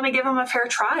they didn't want to give him a fair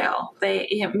trial.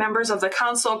 Members of the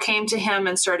council came to him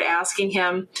and started asking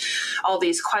him all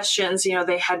these questions.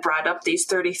 They had brought up these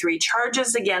 33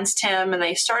 charges against him, and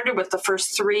they started with the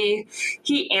first 3.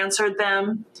 He answered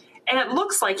them, and it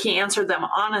looks like he answered them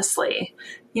honestly.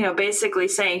 Basically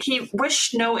saying he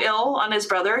wished no ill on his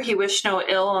brother. He wished no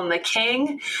ill on the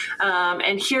king.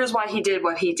 And here's why he did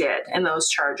what he did in those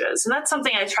charges. And that's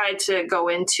something I tried to go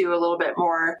into a little bit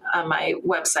more on my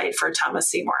website for Thomas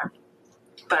Seymour.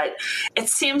 But it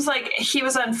seems like he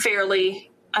was unfairly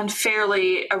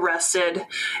arrested.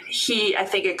 I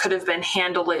think it could have been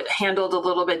handled a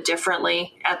little bit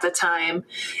differently at the time.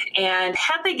 And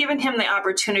had they given him the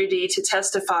opportunity to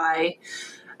testify,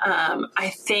 I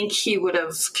think he would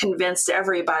have convinced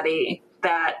everybody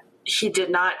that he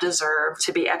did not deserve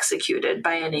to be executed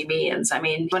by any means. I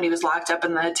mean, when he was locked up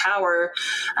in the tower,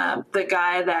 the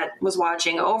guy that was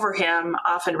watching over him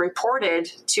often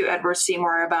reported to Edward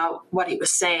Seymour about what he was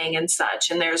saying and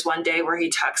such. And there's one day where he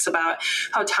talks about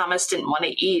how Thomas didn't want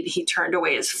to eat. He turned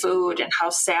away his food, and how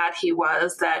sad he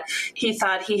was that he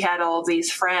thought he had all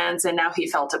these friends and now he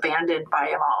felt abandoned by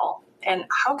them all. And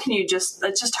how can you it's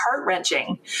just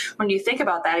heart-wrenching when you think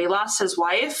about that. He lost his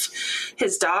wife.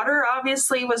 His daughter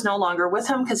obviously was no longer with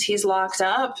him because he's locked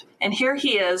up. And here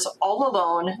he is all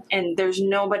alone, and there's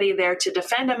nobody there to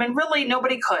defend him. And really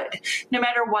nobody could, no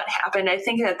matter what happened. I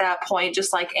think at that point,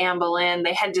 just like Anne Boleyn,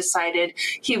 they had decided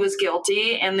he was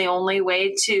guilty. And the only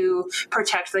way to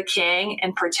protect the king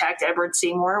and protect Edward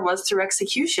Seymour was through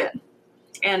execution.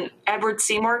 And Edward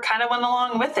Seymour kind of went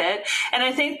along with it. And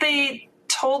I think they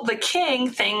told the king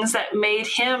things that made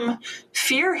him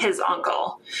fear his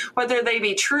uncle. Whether they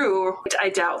be true, I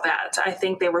doubt that. I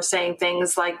think they were saying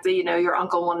things like, your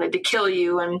uncle wanted to kill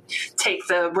you and take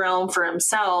the realm for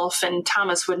himself, and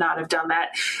Thomas would not have done that.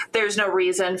 There's no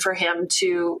reason for him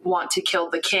to want to kill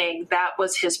the king. That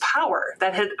was his power.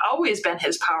 That had always been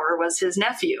his power, was his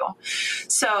nephew.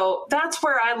 So that's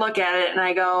where I look at it and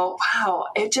I go, wow,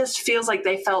 it just feels like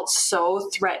they felt so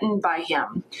threatened by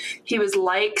him. He was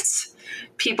liked.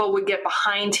 People would get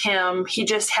behind him. He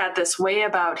just had this way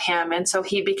about him. And so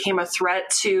he became a threat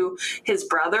to his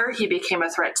brother. He became a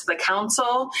threat to the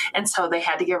council. And so they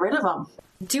had to get rid of him.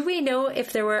 Do we know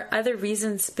if there were other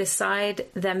reasons beside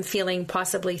them feeling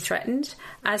possibly threatened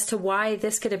as to why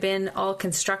this could have been all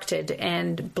constructed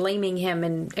and blaming him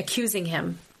and accusing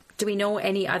him? Do we know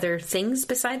any other things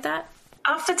beside that?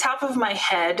 Off the top of my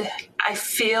head, I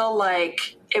feel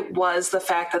like it was the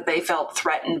fact that they felt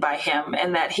threatened by him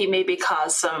and that he maybe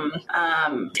caused some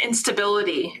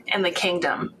instability in the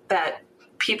kingdom, that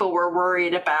people were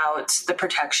worried about the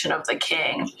protection of the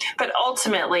king. But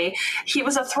ultimately, he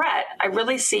was a threat. I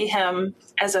really see him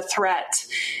as a threat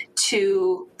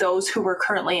to those who were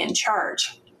currently in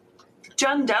charge.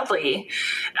 John Dudley,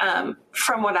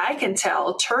 from what I can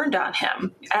tell, turned on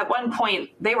him. At one point,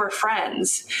 they were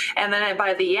friends. And then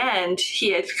by the end,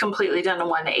 he had completely done a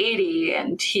 180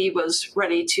 and he was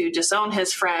ready to disown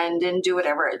his friend and do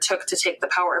whatever it took to take the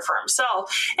power for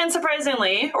himself. And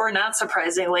surprisingly, or not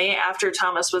surprisingly, after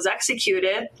Thomas was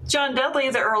executed, John Dudley,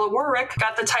 the Earl of Warwick,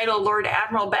 got the title Lord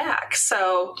Admiral back.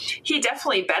 So he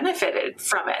definitely benefited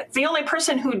from it. The only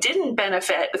person who didn't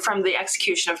benefit from the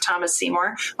execution of Thomas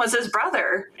Seymour was his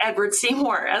brother, Edward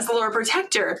Seymour, as the Lord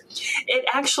Protector. It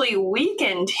actually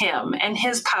weakened him and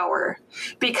his power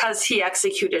because he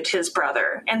executed his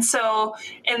brother. And so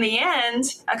in the end,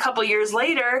 a couple years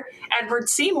later, Edward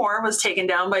Seymour was taken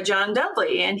down by John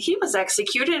Dudley and he was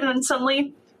executed, and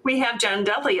suddenly we have John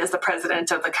Dudley as the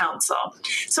president of the council.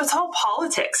 So it's all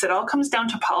politics. It all comes down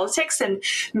to politics and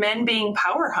men being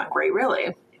power hungry,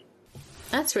 really.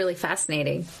 That's really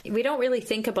fascinating. We don't really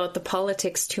think about the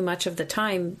politics too much of the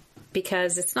time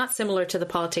because it's not similar to the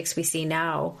politics we see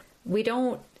now. We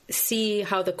don't see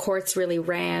how the courts really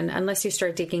ran unless you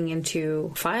start digging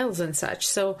into files and such.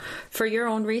 So for your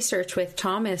own research with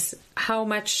Thomas, how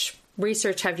much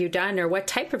research have you done, or what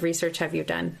type of research have you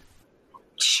done?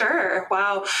 Sure.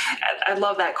 Wow. I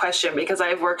love that question because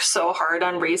I've worked so hard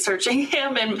on researching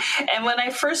him. And when I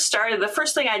first started, the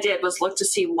first thing I did was look to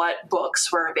see what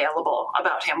books were available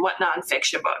about him, what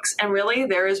nonfiction books. And really,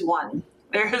 there is one.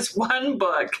 There is one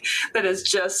book that is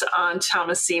just on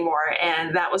Thomas Seymour,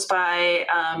 and that was by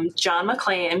John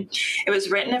Maclean. It was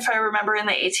written, if I remember, in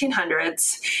the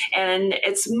 1800s, and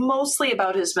it's mostly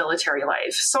about his military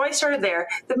life. So I started there.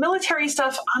 The military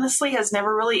stuff, honestly, has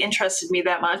never really interested me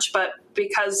that much, but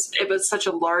because it was such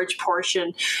a large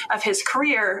portion of his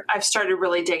career, I've started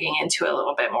really digging into it a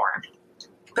little bit more.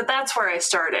 But that's where I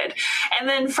started. And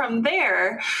then from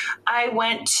there, I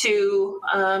went to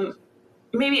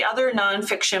maybe other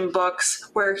nonfiction books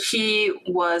where he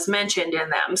was mentioned in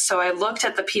them. So I looked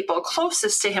at the people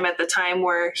closest to him at the time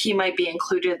where he might be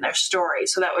included in their story.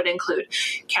 So that would include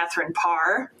Catherine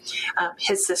Parr,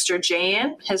 his sister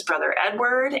Jane, his brother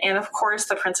Edward, and of course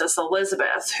the Princess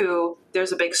Elizabeth, who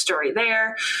there's a big story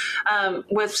there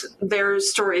with their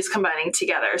stories combining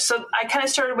together. So I kind of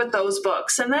started with those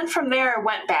books. And then from there, I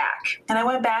went back. And I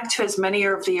went back to as many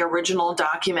of the original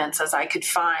documents as I could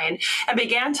find and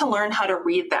began to learn how to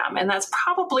read them. And that's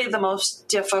probably the most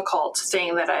difficult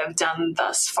thing that I've done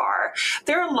thus far.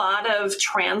 There are a lot of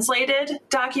translated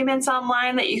documents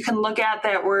online that you can look at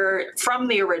that were from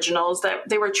the originals, that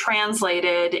they were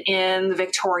translated in the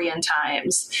Victorian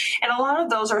times. And a lot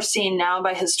of those are seen now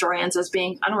by historians as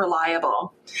being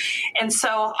unreliable. And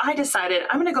so I decided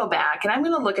I'm going to go back and I'm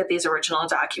going to look at these original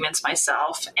documents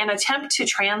myself and attempt to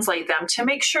translate them to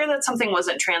make sure that something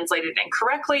wasn't translated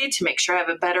incorrectly, to make sure I have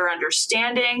a better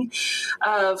understanding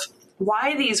of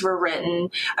why these were written,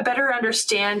 a better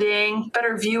understanding,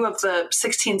 better view of the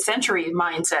 16th century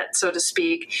mindset, so to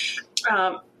speak,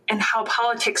 and how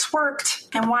politics worked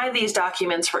and why these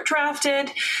documents were drafted.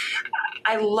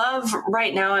 I love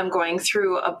right now I'm going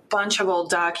through a bunch of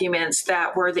old documents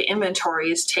that were the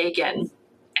inventories taken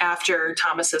after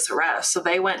Thomas's arrest. So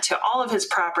they went to all of his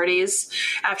properties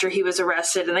after he was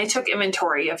arrested and they took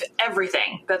inventory of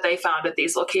everything that they found at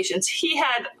these locations. He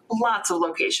had lots of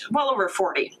locations, well over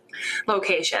 40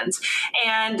 locations.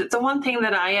 And the one thing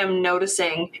that I am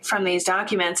noticing from these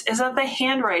documents is that the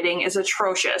handwriting is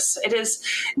atrocious. It is,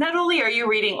 not only are you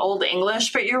reading Old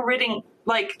English, but you're reading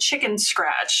like chicken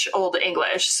scratch Old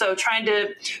English. So trying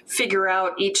to figure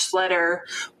out each letter,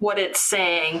 what it's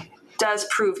saying, does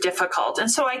prove difficult. And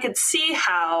so I could see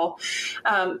how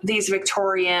these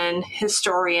Victorian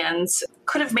historians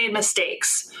could have made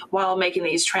mistakes while making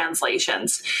these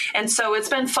translations. And so it's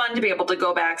been fun to be able to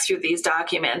go back through these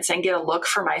documents and get a look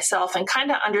for myself and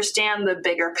kind of understand the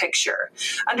bigger picture,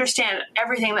 understand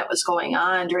everything that was going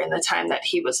on during the time that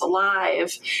he was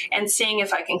alive, and seeing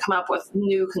if I can come up with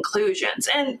new conclusions.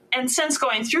 And since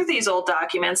going through these old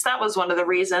documents, that was one of the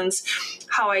reasons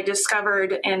how I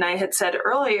discovered, and I had said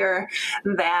earlier,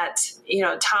 that, you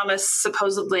know, Thomas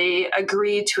supposedly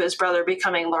agreed to his brother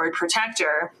becoming Lord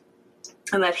Protector,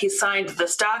 and that he signed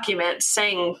this document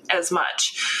saying as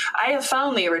much. I have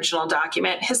found the original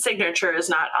document. His signature is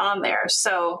not on there.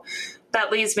 So that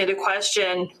leads me to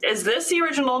question, is this the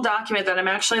original document that I'm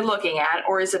actually looking at,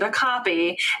 or is it a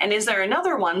copy? And is there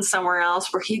another one somewhere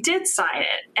else where he did sign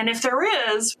it? And if there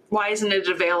is, why isn't it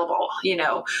available? You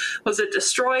know, was it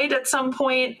destroyed at some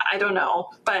point? I don't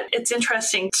know. But it's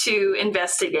interesting to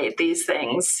investigate these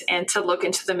things and to look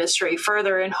into the mystery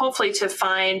further and hopefully to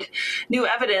find new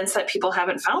evidence that people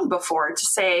haven't found before to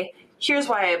say, here's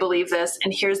why I believe this,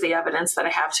 and here's the evidence that I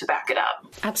have to back it up.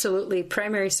 Absolutely.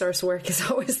 Primary source work is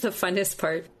always the funnest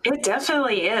part. It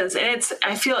definitely is. And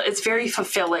I feel it's very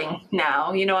fulfilling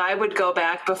now. You know, I would go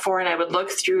back before and I would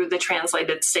look through the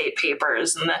translated state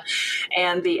papers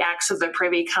and the acts of the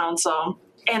Privy Council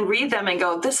and read them and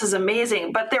go, this is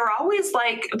amazing. But they're always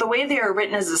like, the way they are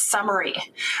written is a summary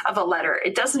of a letter.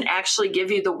 It doesn't actually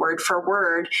give you the word for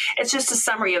word. It's just a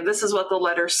summary of this is what the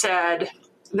letter said.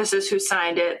 This is who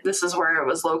signed it, this is where it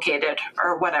was located,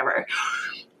 or whatever.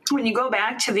 When you go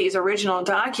back to these original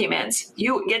documents,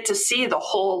 you get to see the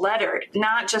whole letter,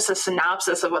 not just a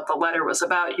synopsis of what the letter was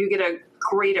about. You get a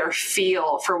greater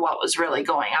feel for what was really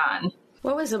going on.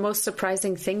 What was the most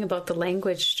surprising thing about the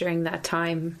language during that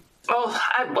time?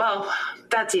 Well,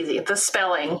 that's easy. The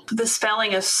spelling. The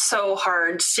spelling is so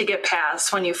hard to get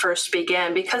past when you first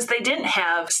begin because they didn't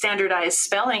have standardized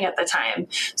spelling at the time.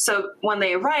 So when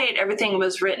they write, everything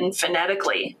was written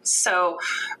phonetically. So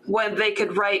when they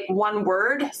could write one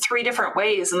word 3 different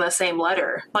ways in the same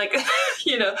letter, like,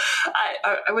 you know,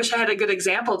 I wish I had a good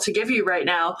example to give you right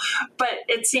now, but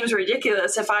it seems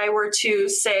ridiculous if I were to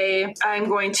say, I'm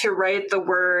going to write the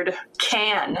word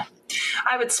can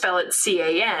I would spell it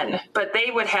C-A-N, but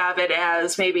they would have it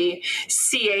as maybe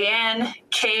C-A-N,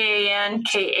 K-A-N,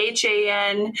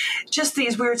 K-H-A-N, just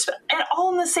these weird, and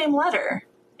all in the same letter.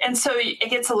 And so it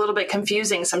gets a little bit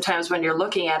confusing sometimes when you're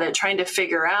looking at it, trying to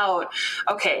figure out,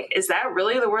 okay, is that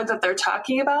really the word that they're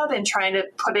talking about? And trying to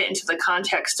put it into the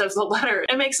context of the letter.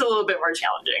 It makes it a little bit more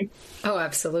challenging. Oh,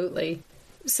 absolutely.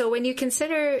 So when you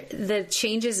consider the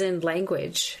changes in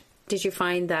language, did you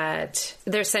find that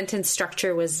their sentence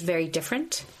structure was very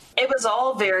different? It was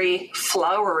all very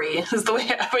flowery, is the way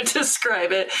I would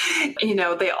describe it.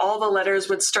 All the letters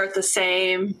would start the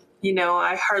same.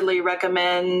 I hardly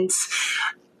recommend,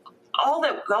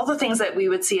 all the things that we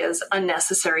would see as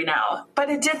unnecessary now. But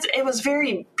it was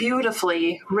very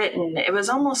beautifully written. It was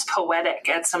almost poetic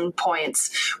at some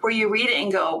points where you read it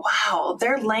and go, wow,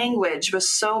 their language was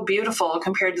so beautiful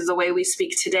compared to the way we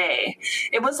speak today.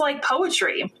 It was like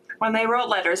poetry. When they wrote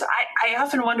letters, I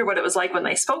often wonder what it was like when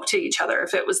they spoke to each other,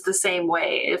 if it was the same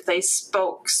way, if they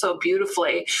spoke so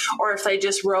beautifully, or if they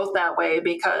just wrote that way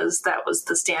because that was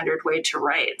the standard way to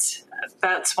write.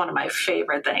 That's one of my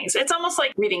favorite things. It's almost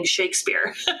like reading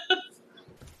Shakespeare.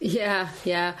 Yeah.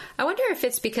 I wonder if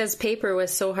it's because paper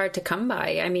was so hard to come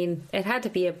by. I mean, it had to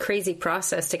be a crazy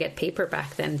process to get paper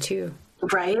back then, too.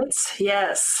 Right?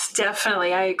 Yes,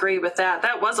 definitely. I agree with that.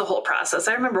 That was a whole process.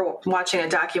 I remember watching a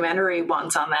documentary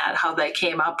once on that, how they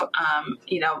came up.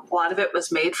 A lot of it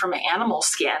was made from animal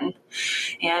skin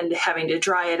and having to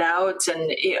dry it out.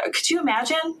 And could you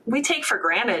imagine? We take for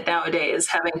granted nowadays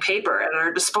having paper at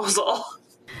our disposal.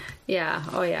 Yeah.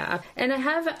 Oh, yeah. And I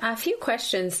have a few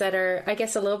questions that are, I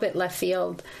guess, a little bit left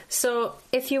field. So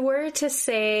if you were to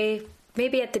say,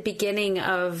 maybe at the beginning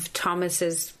of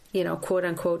Thomas's quote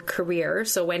unquote career,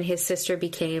 so when his sister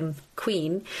became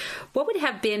queen, what would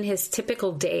have been his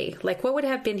typical day? Like, what would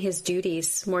have been his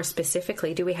duties more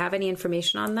specifically? Do we have any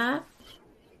information on that?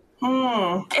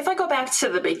 If I go back to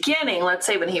the beginning, let's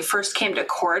say when he first came to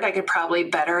court, I could probably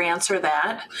better answer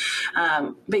that.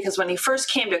 Because when he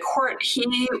first came to court,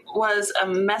 he was a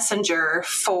messenger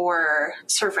for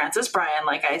Sir Francis Bryan,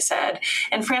 like I said.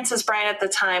 And Francis Bryan at the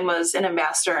time was an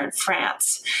ambassador in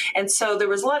France. And so there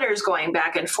was letters going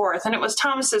back and forth. And it was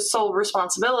Thomas's sole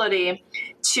responsibility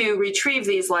to retrieve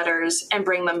these letters and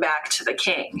bring them back to the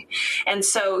king. And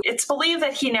so it's believed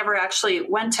that he never actually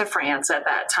went to France at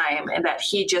that time and that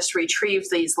he just retrieved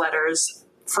these letters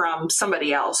from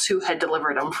somebody else who had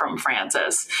delivered them from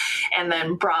Francis and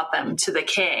then brought them to the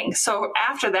king. So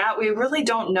after that, we really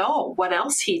don't know what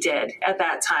else he did at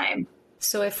that time.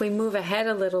 So if we move ahead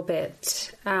a little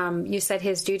bit, you said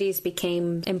his duties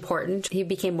became important. He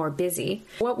became more busy.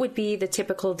 What would be the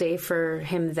typical day for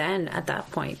him then at that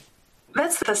point?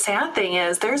 That's the sad thing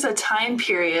is there's a time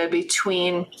period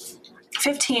between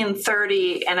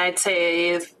 1530 and I'd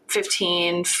say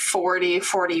 1540,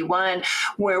 41,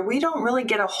 where we don't really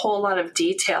get a whole lot of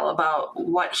detail about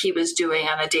what he was doing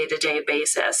on a day-to-day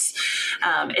basis.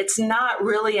 It's not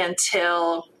really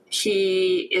until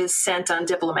he is sent on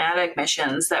diplomatic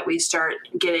missions that we start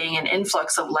getting an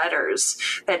influx of letters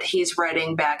that he's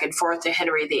writing back and forth to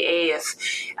Henry VIII.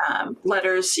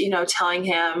 Letters, telling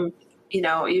him,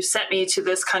 you sent me to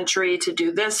this country to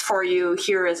do this for you.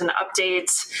 Here is an update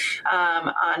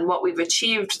on what we've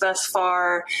achieved thus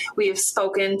far. We've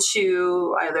spoken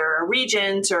to either a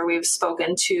regent or we've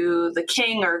spoken to the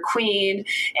king or queen,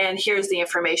 and here's the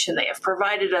information they have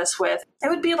provided us with. It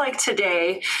would be like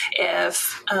today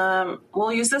if,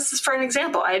 we'll use this for an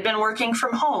example. I had been working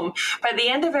from home. By the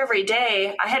end of every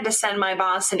day, I had to send my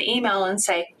boss an email and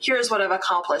say, here's what I've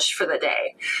accomplished for the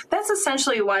day. That's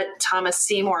essentially what Thomas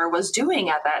Seymour was doing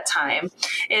at that time,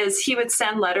 is he would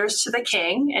send letters to the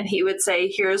king and he would say,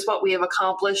 here's what we have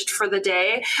accomplished for the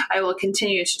day. I will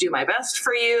continue to do my best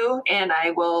for you and I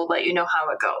will let you know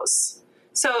how it goes.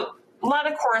 So a lot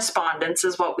of correspondence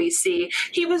is what we see.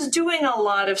 He was doing a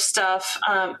lot of stuff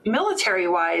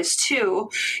military-wise,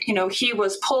 too. He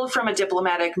was pulled from a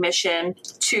diplomatic mission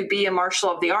to be a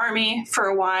marshal of the army for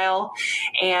a while.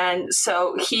 And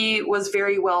so he was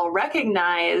very well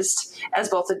recognized as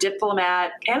both a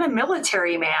diplomat and a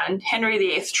military man. Henry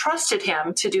VIII trusted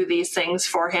him to do these things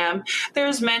for him.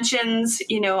 There's mentions,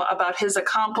 about his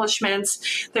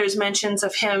accomplishments. There's mentions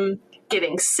of him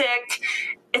getting sick.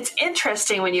 It's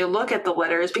interesting when you look at the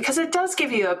letters because it does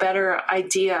give you a better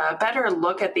idea, a better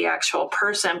look at the actual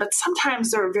person, but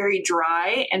sometimes they're very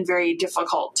dry and very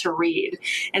difficult to read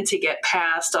and to get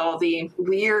past all the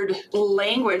weird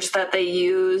language that they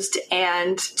used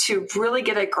and to really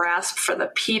get a grasp for the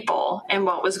people and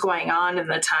what was going on in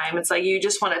the time. It's like you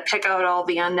just want to pick out all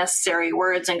the unnecessary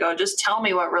words and go, just tell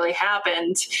me what really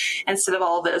happened instead of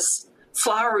all this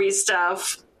flowery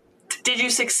stuff. did you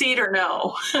succeed or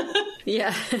no?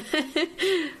 Yeah.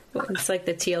 It's like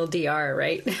the TLDR,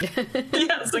 right?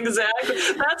 Yes, exactly.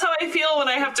 That's how I feel when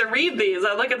I have to read these.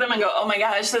 I look at them and go, oh my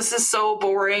gosh, this is so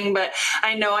boring, but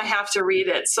I know I have to read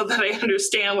it so that I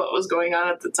understand what was going on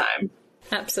at the time.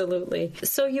 Absolutely.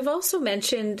 So you've also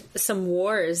mentioned some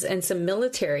wars and some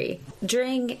military.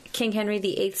 During King Henry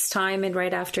VIII's time and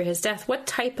right after his death, what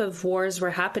type of wars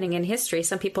were happening in history?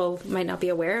 Some people might not be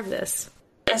aware of this.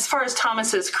 As far as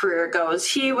Thomas's career goes,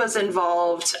 he was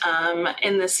involved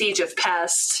in the Siege of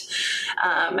Pest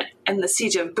and the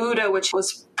Siege of Buda, which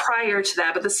was prior to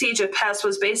that. But the Siege of Pest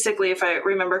was basically, if I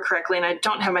remember correctly, and I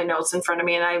don't have my notes in front of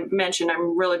me, and I mentioned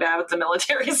I'm really bad with the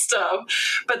military stuff,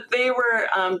 but they were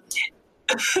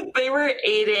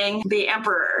aiding the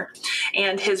emperor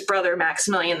and his brother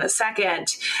Maximilian II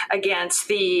against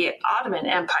the Ottoman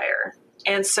Empire.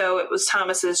 And so it was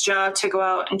Thomas's job to go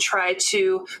out and try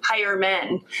to hire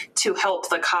men to help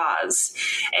the cause.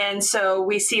 And so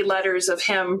we see letters of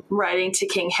him writing to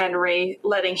King Henry,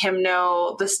 letting him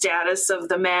know the status of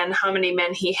the men, how many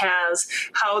men he has,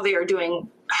 how they are doing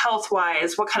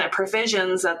health-wise, what kind of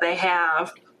provisions that they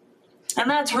have. And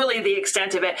that's really the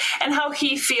extent of it, and how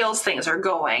he feels things are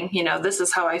going. You know, this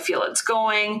is how I feel it's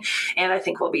going, and I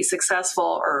think we'll be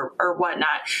successful or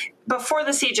whatnot. Before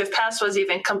the Siege of Pest was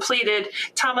even completed,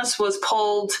 Thomas was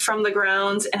pulled from the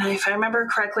grounds, and if I remember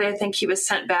correctly, I think he was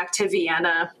sent back to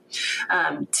Vienna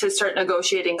to start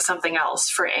negotiating something else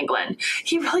for England.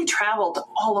 He really traveled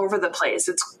all over the place.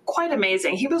 It's quite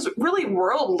amazing. He was really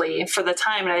worldly for the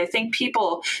time, and I think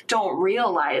people don't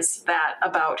realize that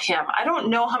about him. I don't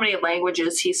know how many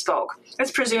languages he spoke.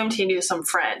 It's presumed he knew some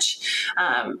French,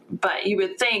 but you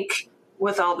would think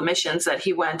with all the missions that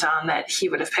he went on that he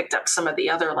would have picked up some of the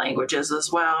other languages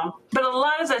as well. But a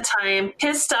lot of the time,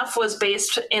 his stuff was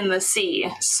based in the sea.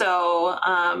 So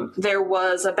there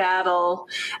was a battle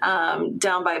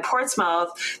down by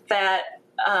Portsmouth that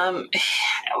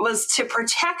was to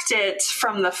protect it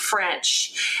from the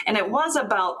French. And it was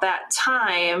about that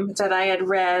time that I had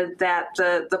read that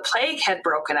the plague had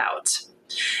broken out.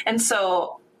 And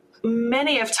so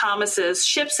many of Thomas's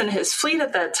ships in his fleet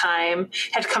at that time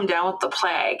had come down with the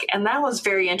plague. And that was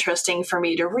very interesting for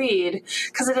me to read,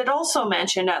 because it had also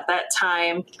mentioned at that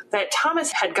time that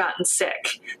Thomas had gotten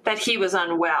sick, that he was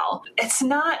unwell. It's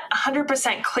not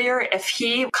 100% clear if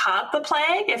he caught the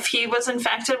plague, if he was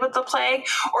infected with the plague,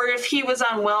 or if he was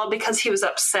unwell because he was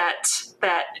upset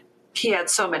that he had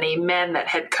so many men that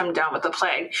had come down with the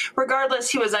plague. Regardless,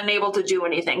 he was unable to do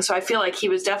anything. So I feel like he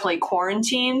was definitely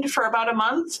quarantined for about a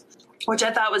month, which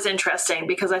I thought was interesting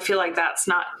because I feel like that's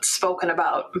not spoken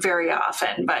about very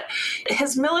often. But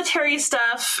his military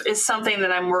stuff is something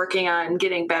that I'm working on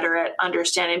getting better at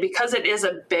understanding, because it is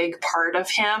a big part of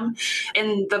him.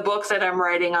 In the book that I'm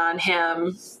writing on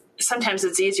him, sometimes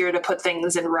it's easier to put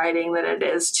things in writing than it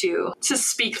is to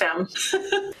speak them.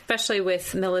 Especially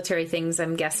with military things,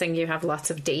 I'm guessing you have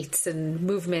lots of dates and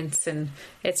movements, and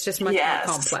it's just much more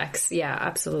complex. Yeah,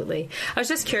 absolutely. I was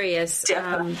just curious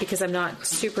because I'm not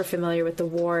super familiar with the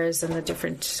wars and the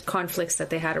different conflicts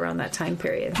that they had around that time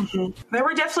period. Mm-hmm. There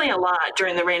were definitely a lot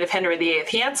during the reign of Henry VIII.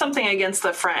 He had something against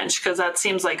the French, because that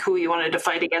seems like who he wanted to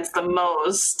fight against the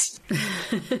most.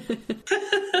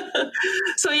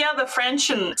 So yeah, the French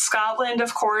and Scotland,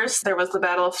 of course. There was the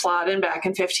Battle of Flodden back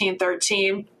in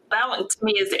 1513. That one to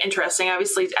me is interesting.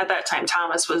 Obviously, at that time,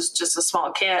 Thomas was just a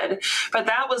small kid, but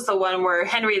that was the one where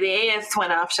Henry VIII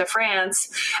went off to France.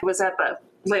 It was at the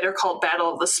later called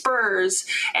Battle of the Spurs,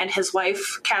 and his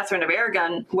wife, Catherine of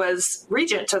Aragon, was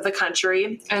regent of the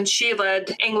country, and she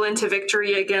led England to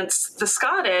victory against the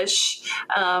Scottish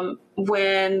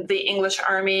when the English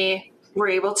army were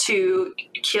able to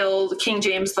kill King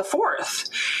James IV.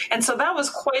 And so that was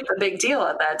quite the big deal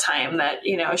at that time, that,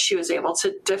 you know, she was able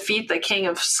to defeat the King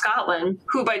of Scotland,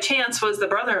 who by chance was the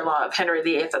brother-in-law of Henry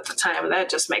VIII at the time. That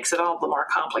just makes it all the more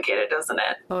complicated, doesn't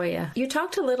it? Oh, yeah. You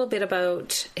talked a little bit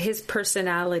about his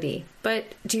personality, but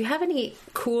do you have any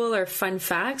cool or fun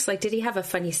facts? Like, did he have a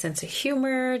funny sense of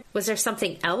humor? Was there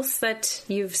something else that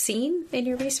you've seen in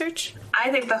your research?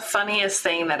 I think the funniest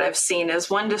thing that I've seen is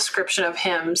one description of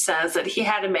him says that he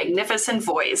had a magnificent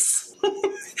voice.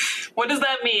 What does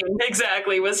that mean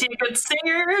exactly? Was he a good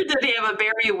singer? Did he have a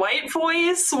Barry White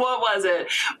voice? What was it?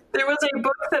 There was a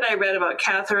book that I read about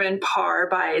Catherine Parr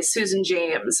by Susan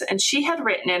James, and she had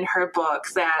written in her book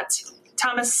that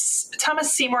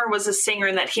Thomas Seymour was a singer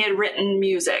and that he had written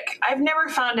music. I've never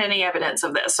found any evidence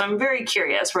of this, so I'm very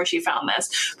curious where she found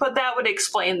this. But that would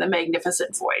explain the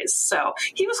magnificent voice. So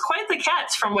he was quite the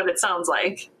catch from what it sounds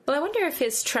like. Well, I wonder if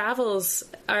his travels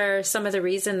are some of the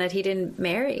reason that he didn't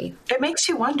marry. It makes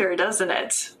you wonder, doesn't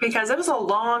it? Because it was a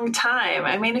long time.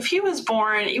 I mean, if he was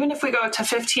born, even if we go to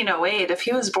 1508, if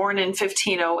he was born in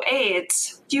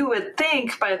 1508, you would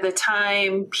think by the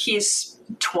time he's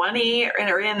 20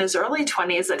 or in his early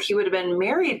 20s that he would have been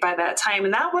married by that time.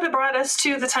 And that would have brought us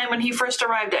to the time when he first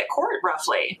arrived at court,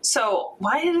 roughly. So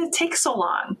why did it take so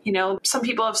long? You know, some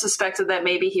people have suspected that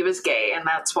maybe he was gay and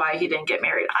that's why he didn't get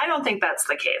married. I don't think that's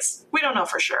the case. We don't know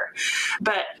for sure.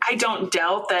 But I don't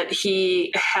doubt that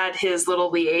he had his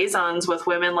little liaisons with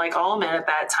women like all men at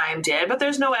that time did. But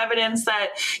there's no evidence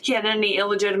that he had any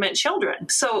illegitimate children.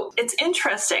 So it's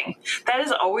interesting. That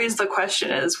is always the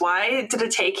question, is why did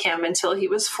it take him until he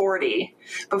was 40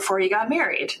 before he got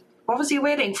married? What was he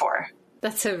waiting for?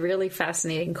 That's a really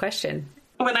fascinating question.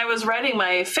 When I was writing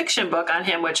my fiction book on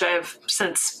him, which I've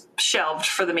since shelved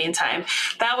for the meantime,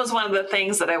 that was one of the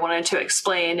things that I wanted to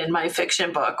explain in my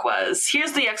fiction book was,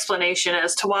 here's the explanation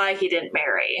as to why he didn't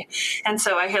marry. And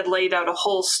so I had laid out a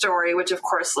whole story, which of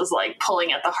course was like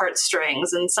pulling at the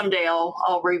heartstrings, and someday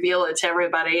I'll reveal it to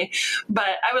everybody. But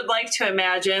I would like to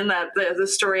imagine that the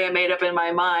story I made up in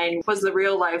my mind was the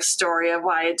real life story of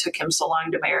why it took him so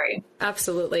long to marry.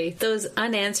 Absolutely. Those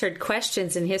unanswered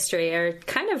questions in history are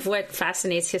kind of what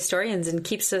fascinates historians and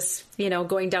keeps us,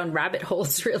 going down rabbit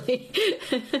holes, really.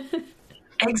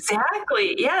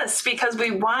 Exactly. Yes, because we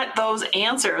want those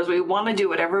answers. We want to do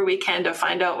whatever we can to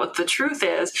find out what the truth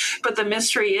is. But the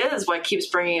mystery is what keeps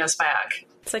bringing us back.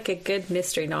 It's like a good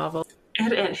mystery novel.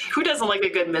 And who doesn't like a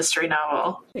good mystery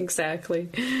novel? Exactly.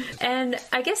 And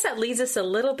I guess that leads us a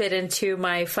little bit into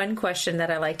my fun question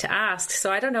that I like to ask.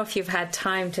 So I don't know if you've had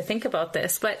time to think about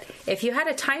this, but if you had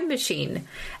a time machine,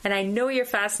 and I know you're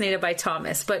fascinated by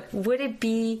Thomas, but would it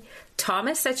be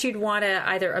Thomas that you'd want to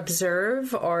either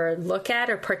observe or look at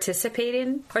or participate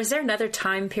in? Or is there another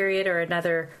time period or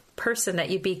another person that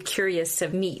you'd be curious to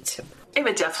meet? It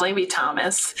would definitely be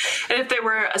Thomas. And if there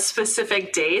were a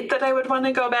specific date that I would want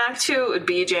to go back to, it would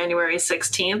be January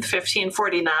 16th,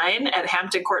 1549 at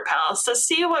Hampton Court Palace to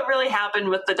see what really happened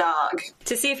with the dog.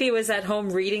 To see if he was at home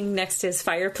reading next to his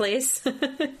fireplace.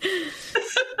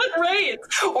 Right.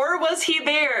 Or was he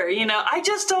there? I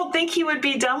just don't think he would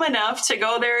be dumb enough to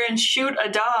go there and shoot a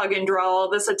dog and draw all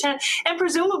this attention. And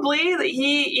presumably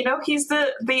he's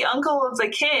the uncle of the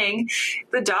king.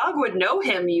 The dog would know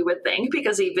him, you would think,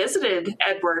 because he visited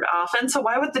Edward often. So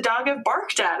why would the dog have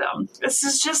barked at him? This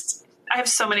is just, I have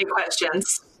so many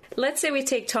questions. Let's say we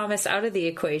take Thomas out of the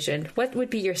equation. What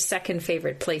would be your second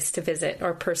favorite place to visit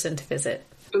or person to visit?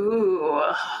 Ooh,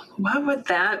 what would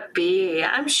that be?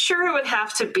 I'm sure it would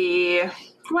have to be,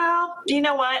 well, you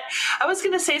know what? I was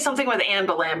going to say something with Anne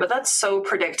Boleyn, but that's so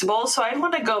predictable. So I'd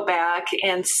want to go back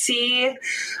and see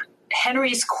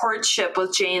Henry's courtship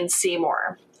with Jane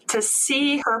Seymour, to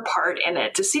see her part in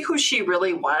it, to see who she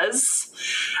really was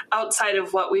outside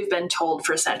of what we've been told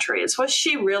for centuries. Was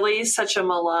she really such a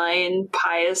malign,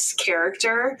 pious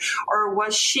character, or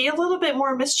was she a little bit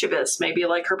more mischievous, maybe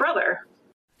like her brother?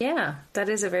 Yeah, that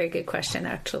is a very good question,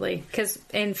 actually, because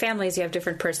in families you have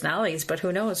different personalities, but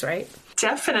who knows, right?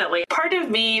 Definitely. Part of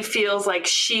me feels like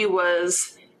she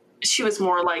was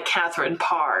more like Catherine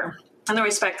Parr, in the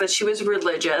respect that she was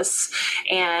religious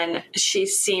and she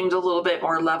seemed a little bit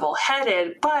more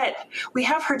level-headed, but we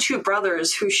have her two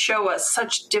brothers who show us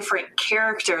such different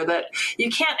character that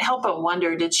you can't help but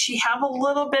wonder, did she have a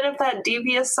little bit of that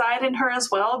devious side in her as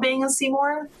well, being a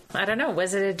Seymour? I don't know.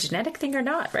 Was it a genetic thing or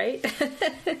not, right?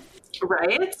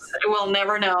 Right? We'll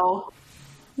never know.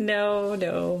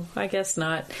 No, I guess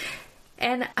not.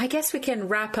 And I guess we can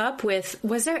wrap up with,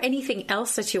 was there anything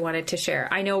else that you wanted to share?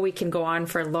 I know we can go on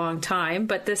for a long time,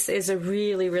 but this is a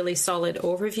really, really solid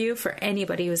overview for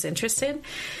anybody who's interested.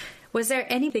 Was there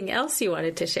anything else you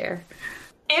wanted to share?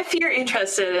 If you're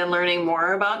interested in learning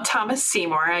more about Thomas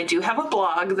Seymour, I do have a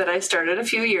blog that I started a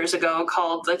few years ago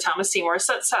called the Thomas Seymour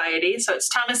Society. So it's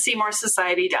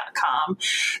thomasseymoursociety.com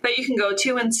that you can go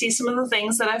to and see some of the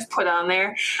things that I've put on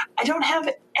there. I don't have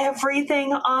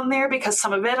everything on there because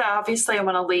some of it, obviously, I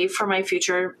want to leave for my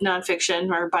future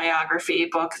nonfiction or biography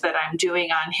book that I'm doing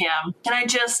on him. And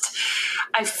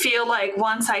I feel like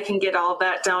once I can get all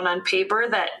that down on paper,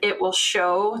 that it will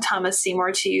show Thomas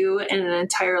Seymour to you in an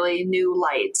entirely new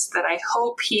light, that I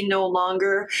hope he no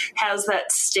longer has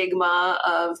that stigma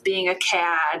of being a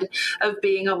cad, of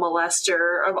being a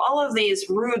molester, of all of these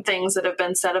rude things that have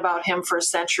been said about him for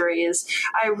centuries.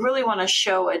 I really want to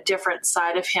show a different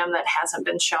side of him that hasn't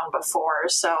been shown before.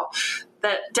 So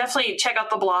that definitely check out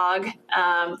the blog.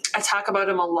 I talk about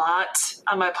him a lot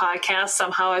on my podcast.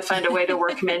 Somehow I find a way to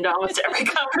work him into almost every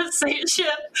conversation,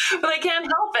 but I can't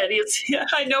help it.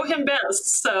 I know him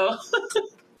best, so...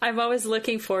 I'm always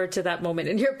looking forward to that moment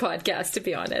in your podcast, to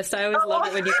be honest. I always love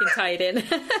it when you can tie it in.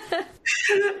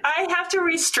 I have to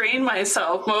restrain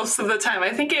myself most of the time.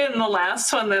 I think in the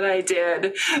last one that I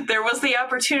did, there was the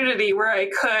opportunity where I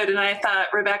could, and I thought,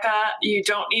 Rebecca, you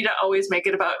don't need to always make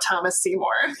it about Thomas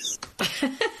Seymour.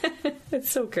 It's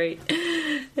so great.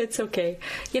 It's okay.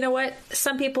 You know what?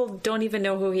 Some people don't even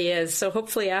know who he is. So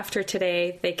hopefully after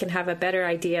today, they can have a better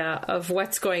idea of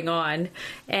what's going on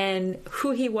and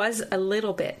who he was a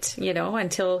little bit,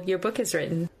 until your book is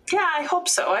written. Yeah, I hope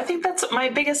so. I think that's my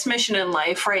biggest mission in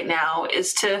life right now,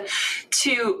 is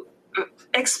to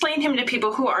explain him to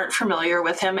people who aren't familiar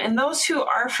with him, and those who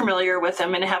are familiar with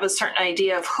him and have a certain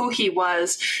idea of who he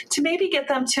was, to maybe get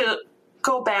them to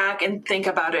go back and think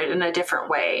about it in a different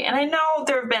way. And I know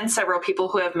there have been several people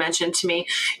who have mentioned to me,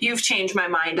 you've changed my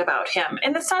mind about him.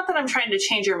 And it's not that I'm trying to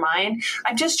change your mind.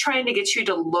 I'm just trying to get you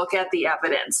to look at the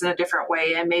evidence in a different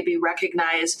way and maybe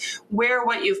recognize where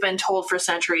what you've been told for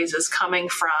centuries is coming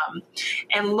from,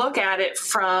 and look at it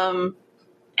from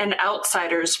an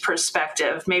outsider's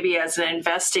perspective, maybe as an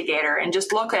investigator, and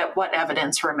just look at what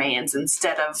evidence remains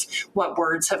instead of what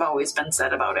words have always been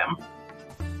said about him.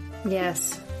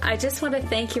 Yes. I just want to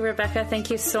thank you, Rebecca. Thank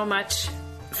you so much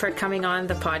for coming on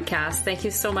the podcast. Thank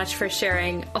you so much for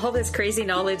sharing all this crazy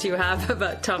knowledge you have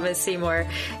about Thomas Seymour.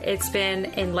 It's been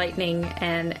enlightening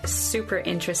and super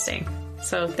interesting.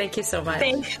 So thank you so much.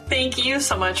 Thank you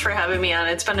so much for having me on.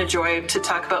 It's been a joy to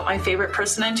talk about my favorite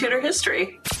person in Tudor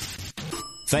history.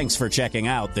 Thanks for checking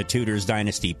out the Tudors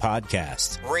Dynasty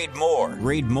podcast.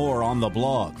 Read more on the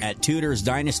blog at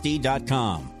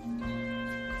tudorsdynasty.com.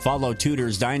 Follow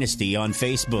Tudors Dynasty on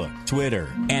Facebook, Twitter,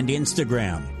 and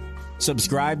Instagram.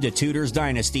 Subscribe to Tudors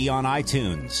Dynasty on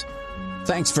iTunes.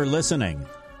 Thanks for listening.